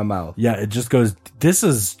in my mouth. Yeah, it just goes, this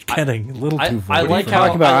is getting a little too I void like for how me.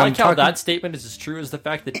 talking about? I I'm like how talking- that statement is as true as the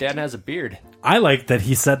fact that Dan has a beard. I like that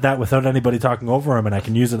he said that without anybody talking over him, and I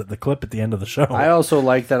can use it at the clip at the end of the show. I also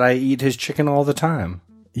like that I eat his chicken all the time.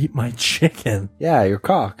 Eat my chicken. Yeah, your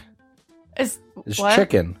cock. Is It's what?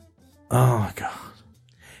 chicken. Oh my god.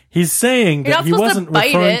 He's saying You're that not he supposed to wasn't bite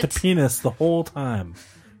referring it. to penis the whole time.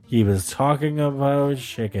 He was talking about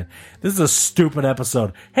chicken. This is a stupid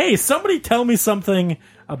episode. Hey, somebody tell me something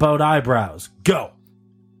about eyebrows. Go.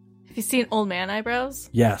 Have you seen old man eyebrows?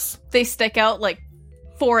 Yes. They stick out like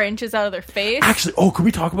 4 inches out of their face. Actually, can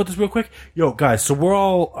we talk about this real quick? Yo, guys, so we're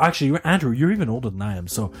all... Actually, Andrew, you're even older than I am,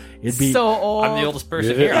 so it'd be... so old. I'm the oldest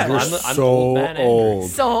person You're here. I'm the so old man. Andrew. old.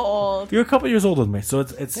 So old. You're a couple years older than me, so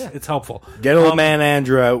it's helpful. Get old man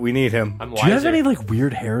Andrew out. We need him. I'm Do you have wiser. any, like,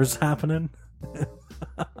 weird hairs happening?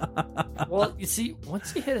 Well, you see,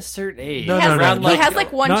 once you hit a certain age, No, He has, no, like, no. he has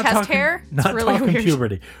like one Not chest talking- hair. It's Not really talking weird.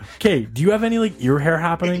 puberty. Okay, do you have any, like, ear hair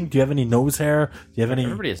happening? Do you have any nose hair? Do you have any...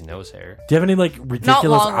 everybody has nose hair. Do you have any like ridiculous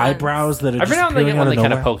long ones. eyebrows that are Every just now and then appearing one out that of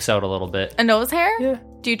kind of nowhere? pokes out a little bit. A nose hair? Yeah.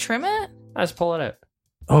 Do you trim it? I just pull it out.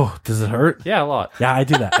 Oh, does it hurt? Yeah, a lot. Yeah, I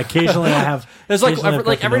do that. Occasionally, I have. There's like occasionally I've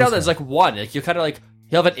got the every now nose and then there's hair. like one. Like you kind of like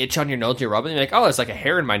you have an itch on your nose. You're rubbing. You're like, oh, it's like a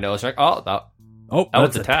hair in my nose. You're like, oh, that, oh, that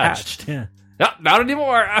one's that's attached. Yeah, no, not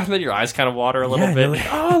anymore. And then your eyes kind of water a little yeah, bit. you're like,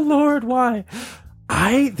 oh Lord, why?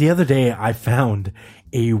 The other day I found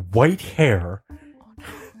a white hair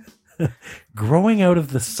growing out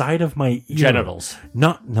of the side of my ear. Genitals.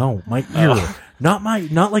 My ear.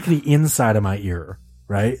 Not like the inside of my ear,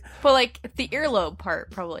 right? But like the earlobe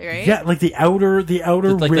part, probably, right? Yeah, like the outer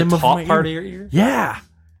like rim the of top my part ear. of your ear. Yeah,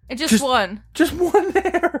 And just Just- one. just one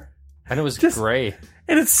hair. And it was Just- gray.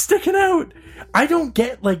 And it's sticking out. I don't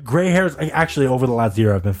get like gray hairs. Actually, over the last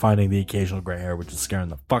year, I've been finding the occasional gray hair, which is scaring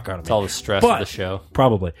the fuck out of me. It's all the stress But- of the show.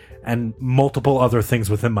 Probably, and multiple other things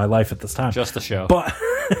within my life at this time. Just the show.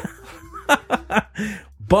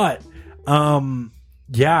 But,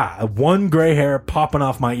 yeah, one gray hair popping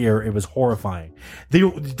off my ear. It was horrifying.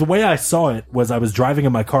 The way I saw it was I was driving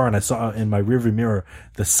in my car and I saw in my rearview mirror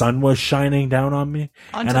the sun was shining down on me.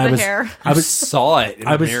 Onto and I the was, hair. I was saw it. In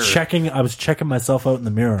I the was mirror. checking myself out in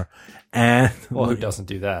the mirror, and Well, who doesn't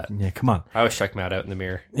do that? yeah, come on. I always check Matt out in the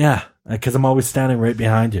mirror. Yeah, because I'm always standing right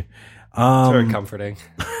behind you. It's very comforting.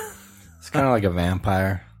 It's kind of like a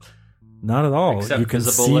vampire. Not at all. Except You can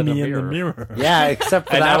visible see in a me in the mirror. mirror. Yeah, except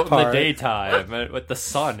for And that out part. in the daytime with the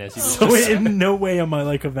sun as you. So in no way am I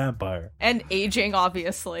like a vampire. And aging,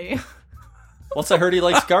 obviously. Once I heard he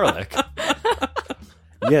likes garlic.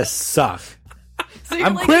 You suck. So you're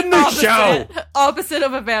I'm like quitting the opposite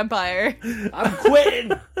of a vampire. I'm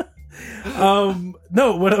quitting.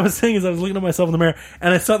 No, what I was saying is I was looking at myself in the mirror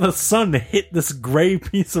and I saw the sun hit this gray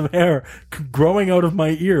piece of hair growing out of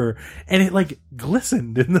my ear and it like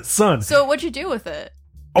glistened in the sun. So what'd you do with it?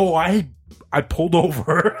 Oh, I pulled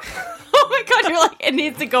over Oh my god, you're like, it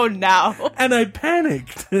needs to go now. and I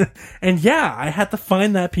panicked. And yeah, I had to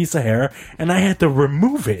find that piece of hair and I had to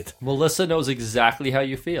remove it. Melissa knows exactly how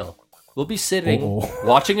you feel. We'll be sitting, Uh-oh.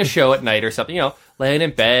 watching a show at night or something, you know, laying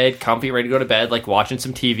in bed, comfy, ready to go to bed, like watching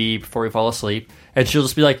some TV before we fall asleep. And she'll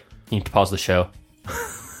just be like, you need to pause the show.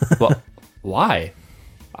 Well, why?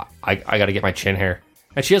 I gotta get my chin hair.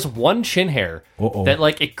 And she has one chin hair Uh-oh. that,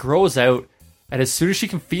 like, it grows out. And as soon as she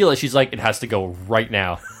can feel it, she's like, it has to go right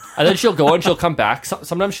now. And then she'll go and she'll come back.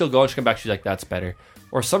 Sometimes she'll go and she'll come back. She's like, that's better.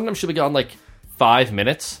 Or sometimes she'll be gone like 5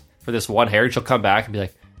 minutes for this one hair. And she'll come back and be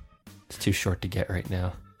like, it's too short to get right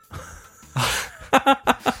now.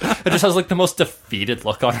 It just has like the most defeated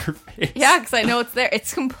look on her face. Yeah, because I know it's there.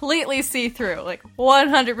 It's completely see-through. Like,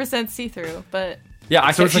 100% see-through. But Yeah,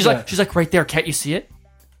 I So can't. it's like She's like right there. Can't you see it?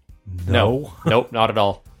 No. Nope, not at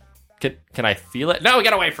all. Can I feel it? No,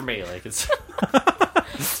 get away from me! Like it's.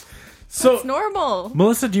 So It's normal.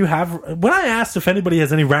 Melissa, do you have? When I asked if anybody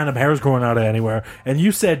has any random hairs growing out of anywhere, and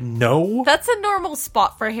you said no, That's a normal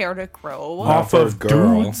spot for hair to grow. off for a of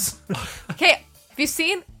girl. dudes. Okay, have you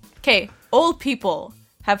seen? Okay, old people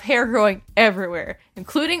have hair growing everywhere,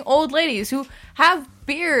 including old ladies who have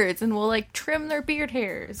beards and will like trim their beard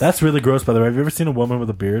hairs. That's really gross. By the way, have you ever seen a woman with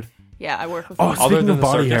a beard? Yeah, I work with Oh, one. Other speaking than of the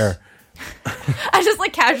body circus. hair, I just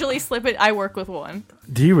like casually slip it. I work with one.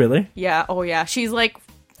 do you really? Yeah, oh yeah. She's like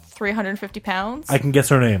 350 pounds. I can guess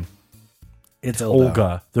her name. It's Tilda.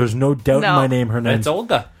 Olga. There's no doubt in No. my name. Her name. It's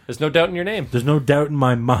Olga. There's no doubt in your name. There's no doubt in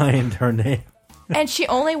my mind. Her name. And she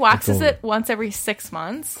only waxes Olga. it once every 6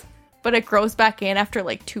 months, but it grows back in after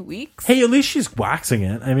like 2 weeks. Hey, at least she's waxing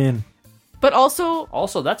it. I mean, But also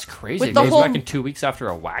Also, that's crazy. With It the goes whole- back in 2 weeks after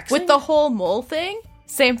a waxing. with the whole mole thing,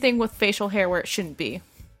 same thing with facial hair where it shouldn't be.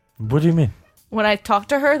 what do you mean? When I talk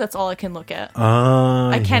to her, that's all I can look at.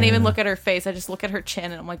 I can't even look at her face. I just look at her chin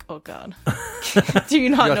and I'm like, oh god. Do you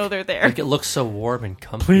not know they're there? Like it looks so warm and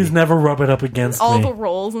comfy. Please never rub it up against All me. the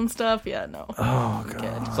rolls and stuff. Yeah, no. Oh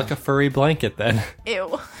god. It's like a furry blanket then.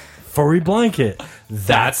 Ew. Furry blanket.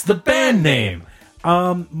 That's the band name.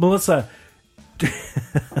 Melissa,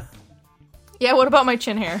 Yeah, what about my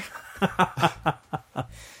chin hair?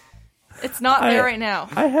 It's not there right now.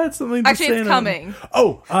 I had something to Actually, say. it's and coming.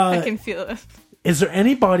 Oh, I can feel it. is there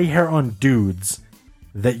any body hair on dudes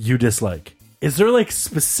that you dislike? Is there like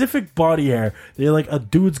specific body hair that you're like, a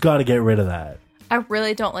dude's got to get rid of that? I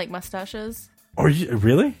really don't like mustaches. Or you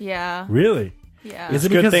really? Yeah. Really? Yeah. Is it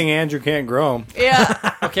Good because thing Andrew can't grow 'em. Yeah.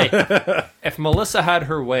 Okay, if Melissa had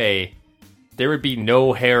her way, there would be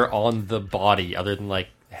no hair on the body other than like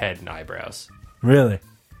head and eyebrows. really?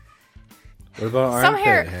 What about Some armpit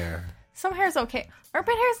hair- hair? Some hair's okay.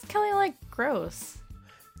 Armpit hair's kind of like gross.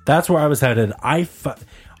 That's where I was headed.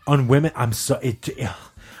 On women, I'm so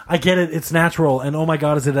I get it. It's natural, and oh my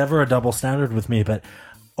god, is it ever a double standard with me? But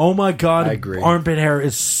oh my god, I agree. armpit hair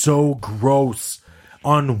is so gross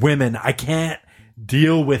on women. I can't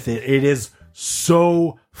deal with it. It is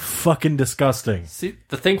so fucking disgusting. See,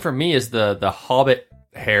 the thing for me is the hobbit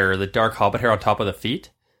hair, the dark hobbit hair on top of the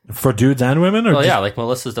feet. For dudes and women, or Well, just- yeah, like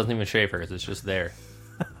Melissa's doesn't even shave hers; it's just there.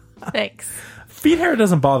 Thanks. feet hair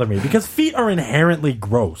doesn't bother me because feet are inherently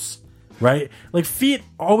gross, right? Like feet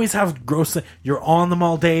always have gross. You're on them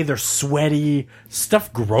all day. They're sweaty.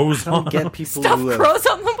 Stuff grows I on don't them. get people Stuff who have, grows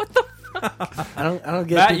on them with the. I don't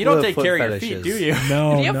get Matt, people you who don't have take foot care of your fetishes. feet, do you?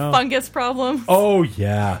 No, Do you have no. fungus problems? Oh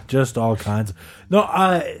yeah, just all kinds. No,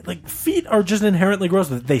 like feet are just inherently gross.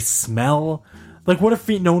 They smell. Like what are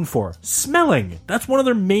feet known for? Smelling. That's one of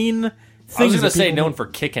their main things. I was going to that say people- known for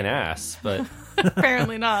kicking ass, but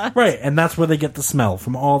Apparently not. right, and that's where they get the smell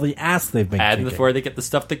from all the ass they've been and kicking. before they get the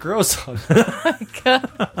stuff that grows on.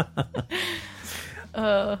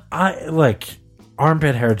 I like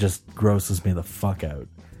armpit hair. Just grosses me the fuck out.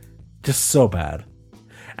 Just so bad.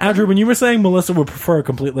 Andrew, when you were saying Melissa would prefer a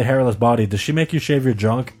completely hairless body, does she make you shave your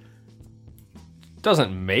junk?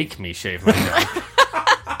 Doesn't make me shave my junk.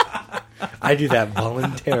 I do that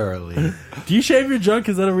voluntarily. Do you shave your junk?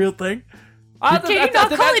 Is that a real thing? Can you not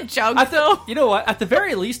call it junk though? You know what? At the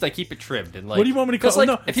very least, I keep it trimmed. And like, What do you want me to call? 'cause, like,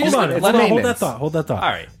 no, if you hold just on. it's Hold that maintenance. thought. Hold that thought. All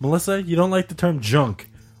right. Melissa, you don't like the term junk,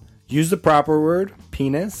 Use the proper word,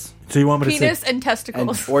 penis, so you want me to Penis say and and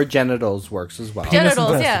testicles. or genitals works as well. penis and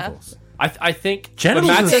genitals, yeah. testicles? I think Genitals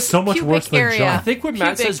when Matt is says, so much pubic worse than area. I junk. think when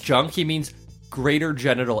Matt Pubic. says junk, he means greater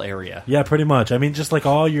genital area. Yeah, pretty much. I mean, just like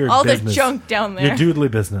all your All business, the junk down there. your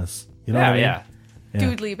doodly business. You know what I mean? Yeah.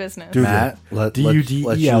 Doodly business. Doodly. Matt, let's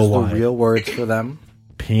D-U-D-E-L-Y. use the real words for them.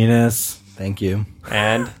 Penis, Thank you.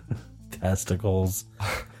 And testicles,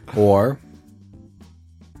 Or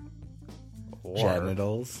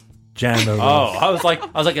genitals. genitals, oh, I was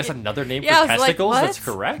like, that's another name Yeah, I for was like, testicles. what? That's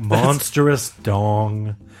correct. monstrous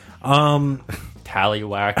dong.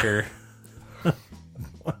 Tallywhacker.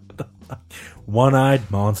 One-eyed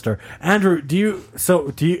monster. Andrew,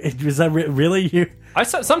 is that really you?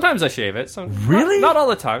 Sometimes I shave it. Really? Not all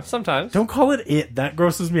the time. Sometimes. Don't call it it. That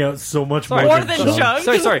grosses me out so much Sorry. more More than junk.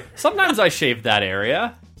 Sorry. Sometimes I shave that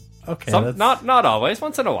area. Okay, Some, that's- not always.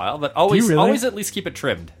 Once in a while, but always really? always at least keep it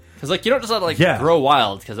trimmed. Because like you don't just let it like Yeah. grow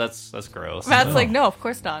wild because that's gross. Matt's like, no, of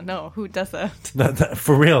course not. No, who does that? that-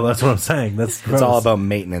 for real. That's what I'm saying. That's gross. It's all about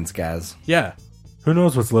maintenance, guys. yeah. Who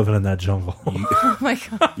knows what's living in that jungle? Oh my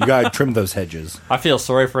god. You gotta trim those hedges. I feel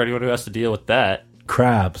sorry for anyone who has to deal with that.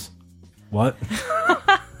 Crabs. What?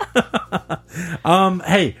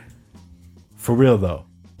 Hey, for real though,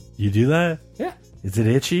 you do that? Yeah. Is it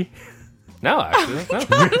itchy? No, actually,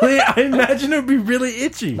 no. Really? I imagine it would be really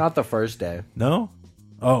itchy. Not the first day. No?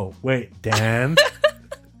 Oh, wait, Dan.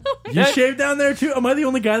 You shave down there too? Am I the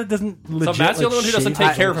only guy that doesn't legit? So Matt's the only one who doesn't shave?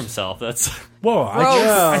 take care of himself. That's Whoa! Gross.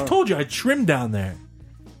 I told you I trim down there.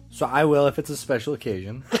 So I will if it's a special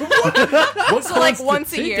occasion. What So like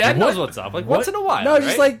once a year. Dad knows what's up. Like once in a while. No,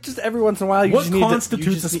 just right? like just every once in a while. You What just need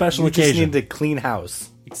constitutes a special you just occasion? need to clean house.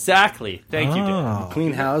 Exactly. Thank you, Dan. Oh.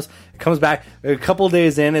 Clean house. It comes back a couple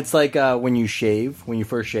days in. It's like when you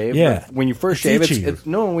first shave. Yeah. When you first It's shave, itchy. it's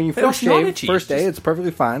no. When you No, first it's not shave, itchy. first day, Just- it's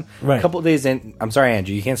perfectly fine. Right. A couple days in. I'm sorry,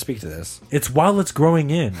 Andrew. You can't speak to this. It's while it's growing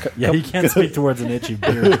in. Yeah, you can't speak towards an itchy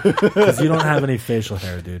beard because you don't have any facial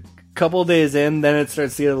hair, dude. Couple days in, then it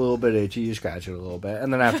starts to get a little bit itchy. You scratch it a little bit,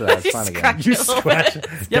 and then after that, it's You fine again. scratch You it a little scratch bit. it.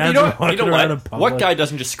 Yeah, Dan's but walking you know around in what? public. What guy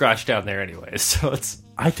doesn't just scratch down there anyways? So it's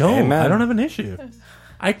I don't. Amen. I don't have an issue.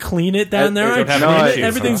 I clean it down there. I don't have trim an it. issue,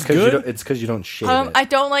 Everything's It's 'cause you good. don't- It's because you don't shave it. I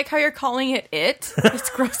don't like how you're calling it. It's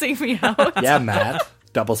grossing me out. Yeah, Matt.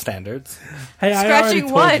 Double standards. Hey, I already Scratching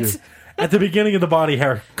told what? you. At the beginning of the body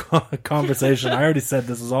hair conversation, I already said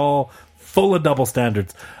this is all full of double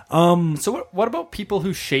standards. so. What about people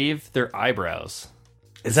who shave their eyebrows?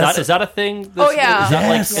 Is Is that a thing? Oh, yeah. Is that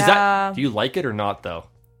like? Yes. Is Yeah. that? Do you like it or not though?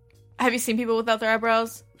 Have you seen people without their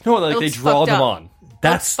eyebrows? No, like It they looks draw fucked them up. on.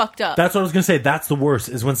 That's fucked up. That's what I was gonna say. That's the worst.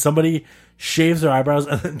 Is when somebody shaves their eyebrows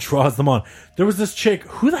and then draws them on. There was this chick.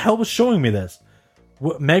 Who the hell was showing me this?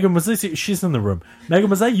 What, Megan, was this? She's in the room. Megan,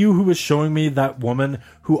 was that you who was showing me that woman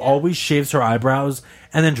who always shaves her eyebrows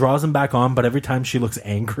and then draws them back on, but every time she looks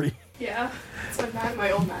angry? Yeah, it's my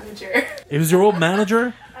old manager. It was your old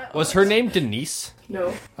manager? Was her name Denise?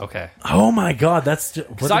 No. Okay. Oh my god, that's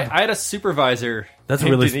Because I had a supervisor. that's a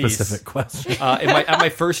named really Denise, specific question. at my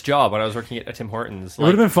first job when I was working at Tim Hortons. It would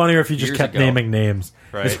have been funnier if you just years kept ago. naming names.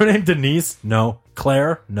 Right. Is her name Denise? No.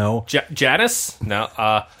 Claire? No. Janice? No.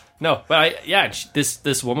 No. But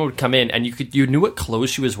this woman would come in and you knew what clothes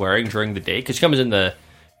she was wearing during the day because she comes in the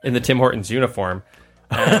Tim Hortons uniform.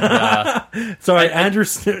 Sorry,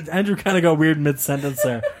 Andrew kind of got weird mid-sentence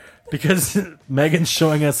there. Because Megan's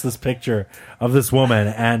showing us this picture of this woman,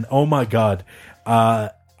 and oh my god,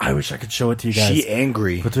 I wish I could show it to you guys. She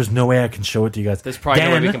angry. But there's no way I can show it to you guys. There's probably no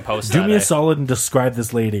way Dan, we can post do that, me eh? a solid and describe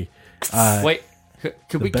this lady. Wait,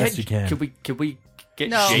 could we best get you can. Could we get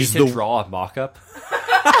No. Jay She's to the- draw a mock-up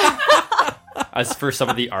as for some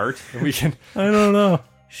of the art? We can. I don't know.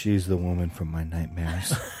 She's the woman from my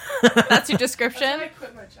nightmares. That's your description. I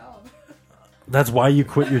quit my job. That's why you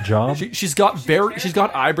quit your job? She's got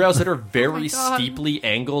eyebrows that are very God. steeply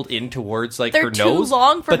angled in towards like They're her too nose,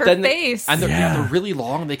 long for but her then face. and Yeah. they're really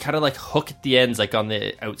long. They kind of like hook at the ends, like on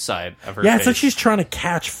the outside of her. Yeah, face. it's like she's trying to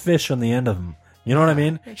catch fish on the end of them. You know what I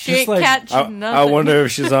mean? She ain't catching nothing. I wonder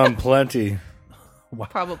if she's on plenty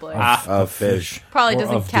Probably. of fish. Probably or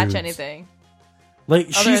doesn't of catch dudes. anything like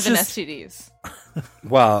other she's than just STDs.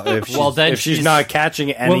 Well, if she's, Well, then if she's she's- not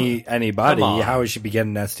catching anybody, Come on. how is she be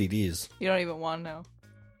getting STDs? You don't even want to know.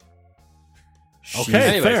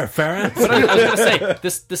 okay. Anyways. Fair answer. But I was gonna say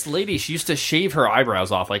this lady, she used to shave her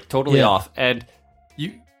eyebrows off, like totally Yeah. off, and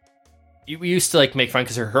we used to like make fun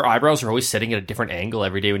because her eyebrows were always sitting at a different angle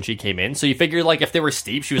every day when she came in. So you figure like if they were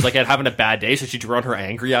steep, she was like having a bad day, so she drew on her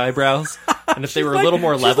angry eyebrows, and if they were a little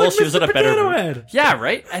more level, like she was in Mr. a better Potato mood. Head. Yeah,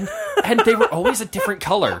 right. And they were always a different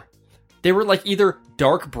color. They were like either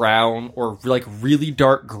dark brown or like really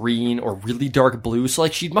dark green or really dark blue. So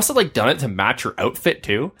like she must have like done it to match her outfit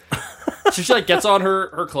too. So she like gets on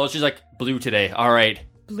her clothes. She's like blue today. All right.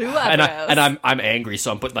 Blue And eyebrows. I'm angry,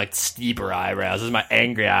 so I'm putting like steeper eyebrows. This is my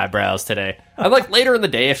angry eyebrows today. And like later in the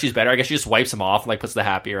day, if she's better, I guess she just wipes them off and like puts the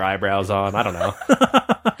happier eyebrows on. I don't know.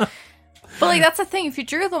 But like that's the thing. If you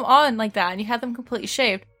drew them on like that and you had them completely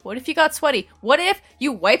shaved, what if you got sweaty? What if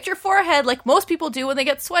you wiped your forehead like most people do when they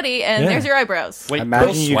get sweaty and Yeah. there's your eyebrows? Wait, I imagine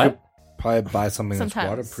girls you sweat? could probably buy something that's Sometimes.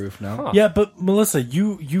 waterproof now. Yeah, but Melissa,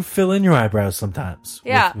 you fill in your eyebrows sometimes.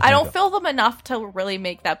 Yeah, with I don't makeup. fill them enough to really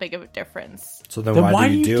make that big of a difference. So then, Then why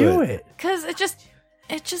do you do it? Cause it just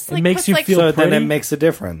It like makes puts, you like, feel So then it pretty? makes a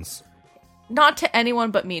difference. not to anyone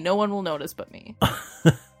but me. No one will notice but me.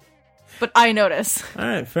 But I notice. All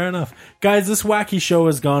right, fair enough, guys. This wacky show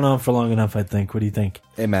has gone on for long enough. I think. What do you think?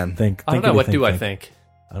 Amen. I don't know. What do I think?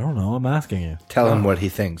 I don't know. I'm asking you, Tell him what he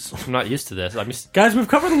thinks. I'm not used to this. I'm used. guys. We've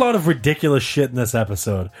covered a lot of ridiculous shit in this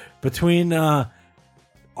episode. Between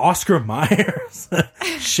Oscar Myers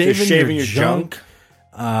shaving your junk.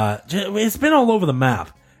 It's been all over the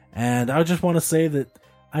map, and I just want to say that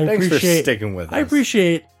I Thanks for appreciate sticking with I us.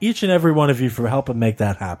 appreciate each and every one of you for helping make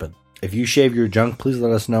that happen. If you shave your junk, please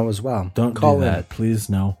let us know as well. Don't call do that, in. please.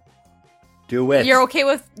 No, Do it. You're okay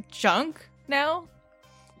with junk now?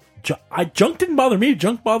 Junk didn't bother me.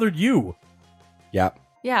 Junk bothered you. Yeah.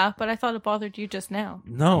 Yeah, but I thought it bothered you just now.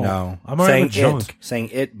 No. I'm already with junk. Saying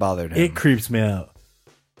it bothered him. It creeps me out.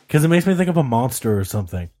 Because it makes me think of a monster or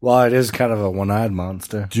something. Well, it is kind of a one-eyed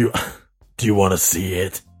monster. Do you want to see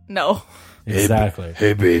it? No. Exactly.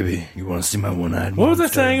 Hey, baby, you want to see my one-eyed What monster?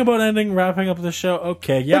 was I saying about wrapping up the show?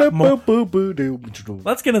 Okay, yeah.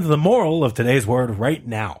 Let's get into the moral of today's word right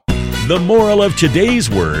now. The moral of today's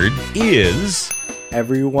word is...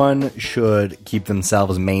 Everyone should keep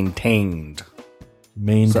themselves maintained.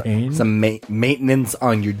 Maintain? Some maintenance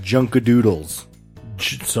on your junkadoodles.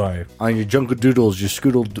 Sorry. On your junkadoodles, your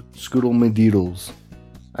scoodle me doodles.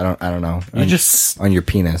 I don't know. On your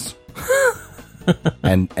penis.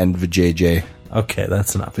 and vajayjay. Okay,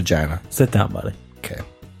 that's enough. Vagina. Sit down, buddy. Okay.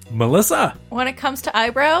 Melissa. When it comes to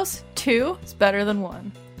eyebrows, 2 is better than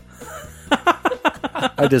 1.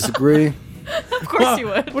 I disagree. Of course you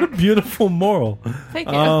would. What a beautiful moral. Thank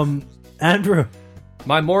you. Andrew.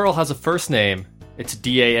 My moral has a first name. It's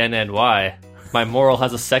Danny. My moral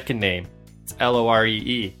has a second name. It's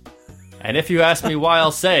Loree. And if you ask me why,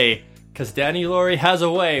 I'll say, because Danny Laurie has a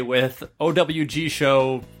way with OWG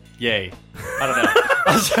show, yay. I don't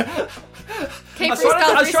know. Okay, I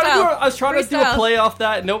was trying to do a play off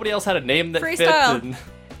that. Nobody else had a name that Freestyle. fit.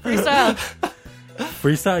 Freestyle.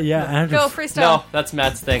 Freestyle? Yeah, Andrew. Go, freestyle. No, that's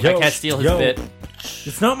Matt's thing. I can't steal his bit.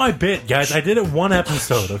 It's not my bit, guys. I did it one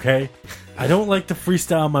episode, okay? I don't like to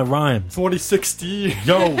freestyle my rhymes. 2016.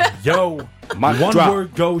 Yo. One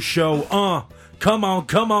word go show. Come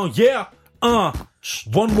on, yeah.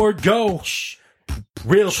 One word go.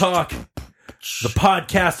 Real talk. The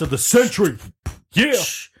podcast of the century. Yeah.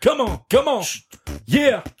 Come on.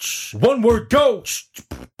 Yeah. One word go.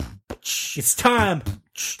 It's time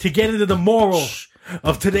to get into the moral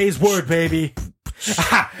of today's word, baby.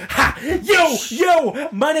 Yo,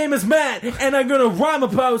 my name is Matt, and I'm gonna rhyme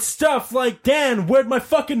about stuff like, Dan, where'd my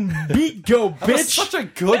fucking beat go, bitch? That was such a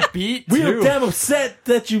good beat, too. Real damn upset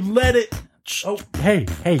that you let it. Oh, hey,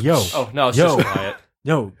 yo. Oh, no, it's just quiet.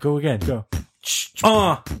 Yo, go again, go.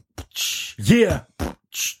 Yeah.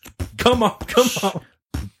 Come on.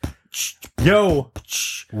 Yo,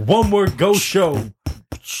 one word go show.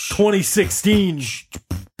 2016.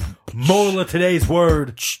 Moral of today's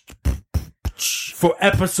word. For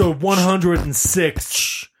episode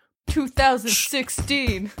 106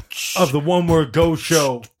 2016 of the One Word Go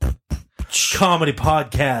Show comedy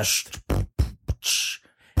podcast.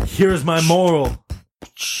 Here's my moral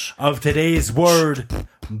of today's word,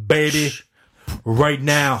 baby. Right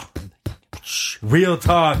now. Real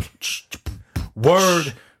talk.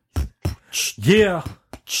 Word. Yeah.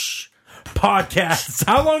 Podcasts.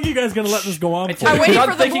 How long are you guys going to let this go on for? I'm waiting for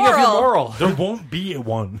the thinking of your moral. There won't be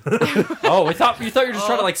one. Oh, you thought you were just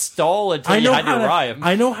trying to stall until you had your rhyme.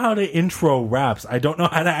 I know how to intro raps. I don't know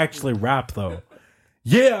how to actually rap though.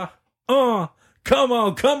 Yeah. Come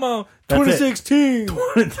on. 2016.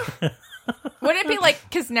 Wouldn't it be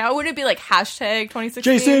because now would it be hashtag 2016?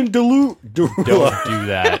 Jason Derulo. Don't do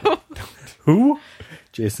that. Who?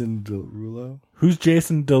 Jason Derulo. Who's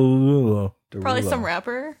Jason Derulo? Probably some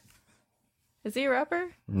rapper. Is he a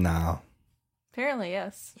rapper? No. Apparently,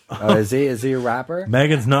 yes. Is he a rapper?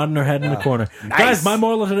 Megan's nodding her head in the corner. Nice. Guys, my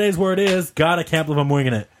moral of today's word is, God, I can't believe I'm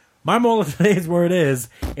winging it. My moral of today's word is,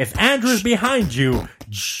 if Andrew's behind you...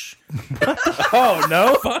 Oh,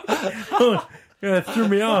 no? That threw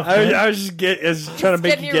me off. I was just trying to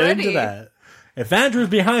make you get into that. If Andrew's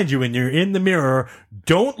behind you and you're in the mirror,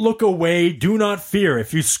 don't look away, do not fear.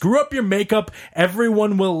 If you screw up your makeup,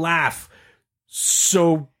 everyone will laugh.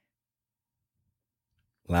 So...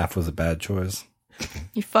 Laugh was a bad choice.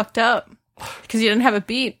 You fucked up. Because you didn't have a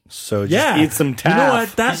beat. So just eat some taff. You know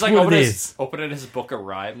what? That's He's what it is. Opening his book of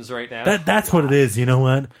rhymes right now. That's what it is. You know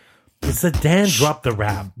what? It's that Dan dropped the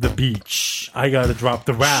rap, the beat. I gotta drop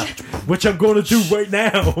the rap, which I'm going to do right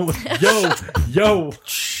now. Yo.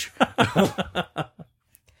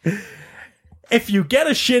 If you get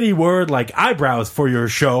a shitty word like eyebrows for your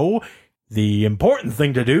show, the important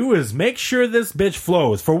thing to do is make sure this bitch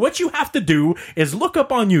flows. For what you have to do is look up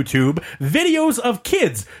on YouTube videos of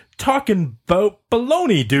kids talking about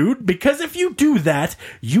baloney, dude. Because if you do that,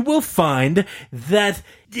 you will find that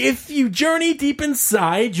if you journey deep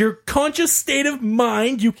inside your conscious state of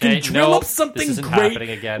mind, you can drill up something this isn't great.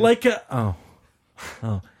 happening again. Like a...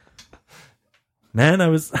 Oh. Man, I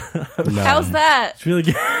was... No. How's that? It's really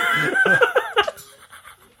good.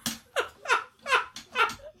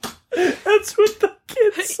 That's what the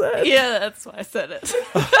kid said. Yeah, that's why I said it.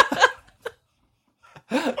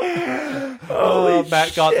 Oh,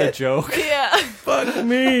 Matt got the joke. Yeah. Fuck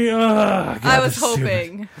me. Oh, God, I was that's stupid.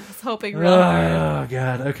 hoping. I was hoping real hard. Oh,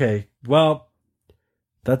 God. Okay. Well,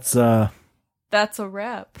 that's That's a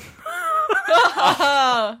wrap.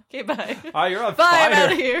 Okay, bye. Oh, you're on Bye, I'm fire.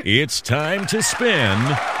 out of here. It's time to spin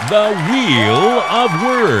the Wheel of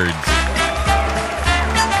Words.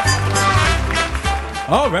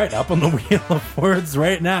 All right, up on the Wheel of Words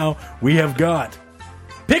right now, we have got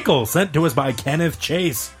Pickle, sent to us by Kenneth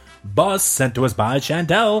Chase. Bus, sent to us by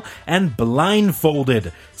Chantel. And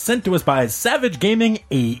Blindfolded, sent to us by Savage Gaming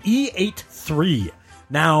AE83.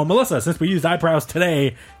 Now, Melissa, since we used eyebrows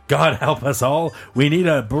today, God help us all, we need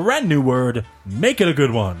a brand new word. Make it a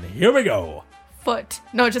good one. Here we go. Foot.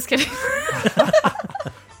 No, just kidding.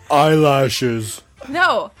 Eyelashes.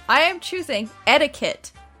 No, I am choosing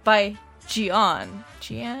Etiquette by Gian.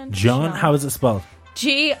 John, how is it spelled?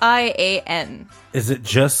 Gian. Is it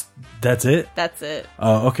just, that's it? That's it.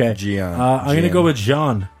 Oh, okay. Gian. I'm going to go with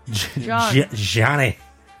John. John. Johnny.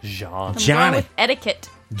 Jean. I'm Johnny. going with Etiquette.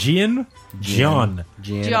 Gian? John.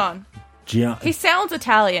 Gian. Gian. He sounds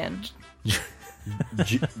Italian.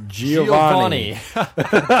 Giovanni.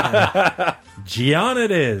 Gian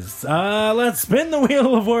it is. Let's spin the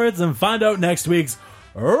Wheel of Words and find out next week's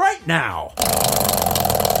right now.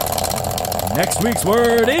 Next week's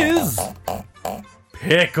word is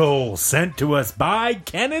pickle, sent to us by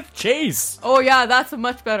Kenneth Chase. Oh, yeah, that's a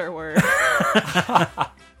much better word.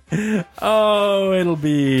 Oh, it'll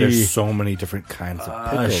be There's so many different kinds of a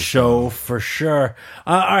pickles. show for sure.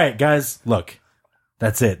 All right, guys, look.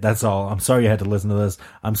 That's it. That's all. I'm sorry you had to listen to this.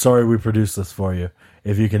 I'm sorry we produced this for you,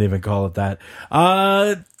 if you can even call it that.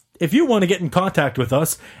 If you want to get in contact with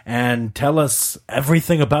us and tell us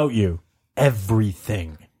everything about you,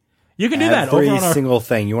 everything, you can do that over Every on our single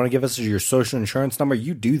thing. You want to give us your social insurance number?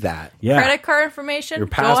 You do that. yeah. Credit card information? Your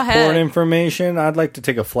Go passport ahead. information. I'd like to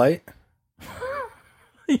take a flight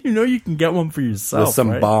You know you can get one for yourself. with some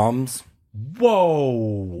right? bombs.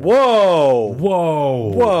 Whoa, Whoa.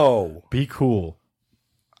 whoa, Whoa. Be cool.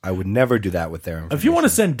 I would never do that with their information. If you want to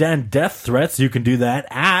send Dan death threats, you can do that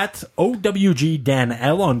at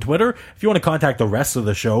OWGDanL on Twitter. If you want to contact the rest of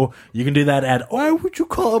the show, you can do that at Why would you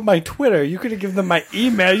call it my Twitter? You could have given them my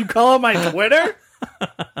email. You call it my Twitter?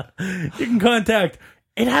 you can contact.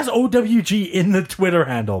 It has OWG in the Twitter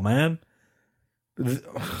handle, man.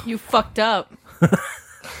 You fucked up.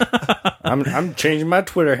 I'm changing my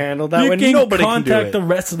Twitter handle. That You way can nobody can do contact it. the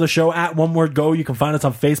rest of the show at One Word Go. You can find us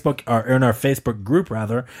on Facebook, or in our Facebook group,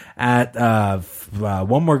 rather, at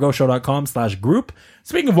onemordegoshow.com/group.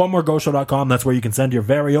 Speaking of onemordegoshow.com, that's where you can send your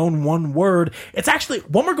very own one word. It's actually,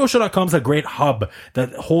 onemordegoshow.com is a great hub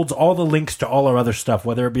that holds all the links to all our other stuff,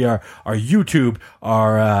 whether it be our YouTube,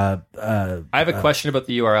 our, I have a question about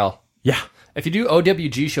the URL. yeah. If you do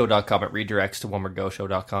owgshow.com, it redirects to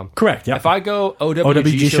onemordegoshow.com. Correct, yeah. If I go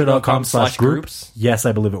owgshow.com/groups. owgshow.com/groups. Yes,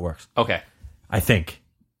 I believe it works. Okay. I think.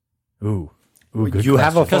 Ooh, good You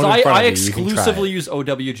have a Because phone in front I of you. You can try exclusively it. use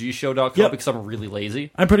owgshow.com Yep. because I'm really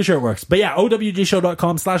lazy. I'm pretty sure it works. But yeah,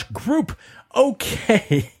 owgshow.com/group.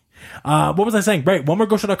 Okay. What was I saying? Right,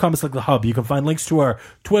 onemordegoshow.com is like the hub. You can find links to our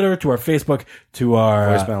Twitter, to our Facebook, to our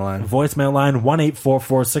voicemail line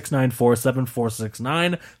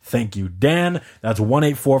 1-844-694-7469. Thank you, Dan. That's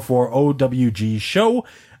 1-844-OWG-SHOW.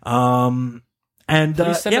 And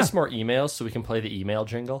Please send yeah. us more emails so we can play the email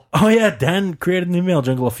jingle. Oh yeah, Dan created an email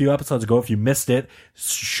jingle a few episodes ago. If you missed it,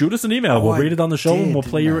 shoot us an email. We'll I read it on the show and did, we'll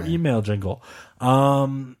play didn't your I? email jingle.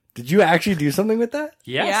 Did you actually do something with that?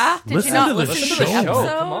 Yes. Yeah? Did Listen you not to the listen to the show.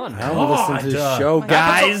 episode? Come on. I don't listen to the God. show,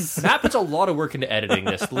 guys. Matt puts a lot of work into editing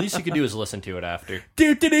this. The least you can do is listen to it after.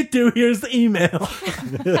 Do. Here's the email.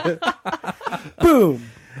 Boom.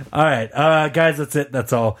 All right, guys, that's it.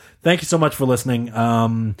 That's all. Thank you so much for listening.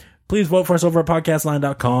 Please vote for us over at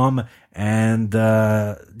podcastline.com. And,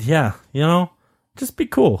 yeah, you know, just be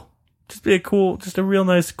cool. Just be just a real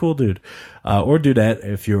nice, cool dude. Or dudette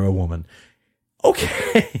if you're a woman.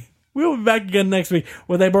 Okay. We'll be back again next week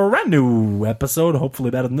with a brand new episode, hopefully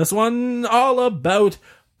better than this one, all about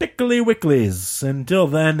Pickly Wicklies. Until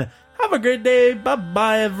then, have a great day.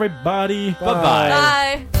 Bye-bye, everybody. Bye-bye.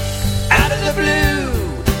 Bye. Out of the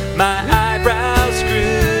blue, my eyebrows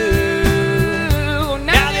grew.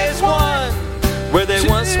 Now there's one where there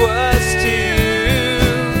once was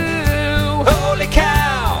two. Holy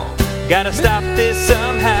cow, gotta stop this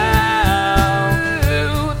somehow.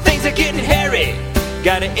 Things are getting hairy,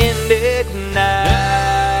 gotta end it now.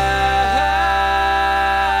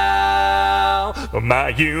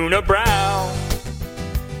 My unibrow.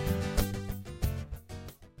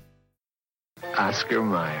 Oscar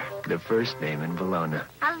Mayer, the first name in Bologna.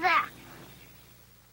 How's that?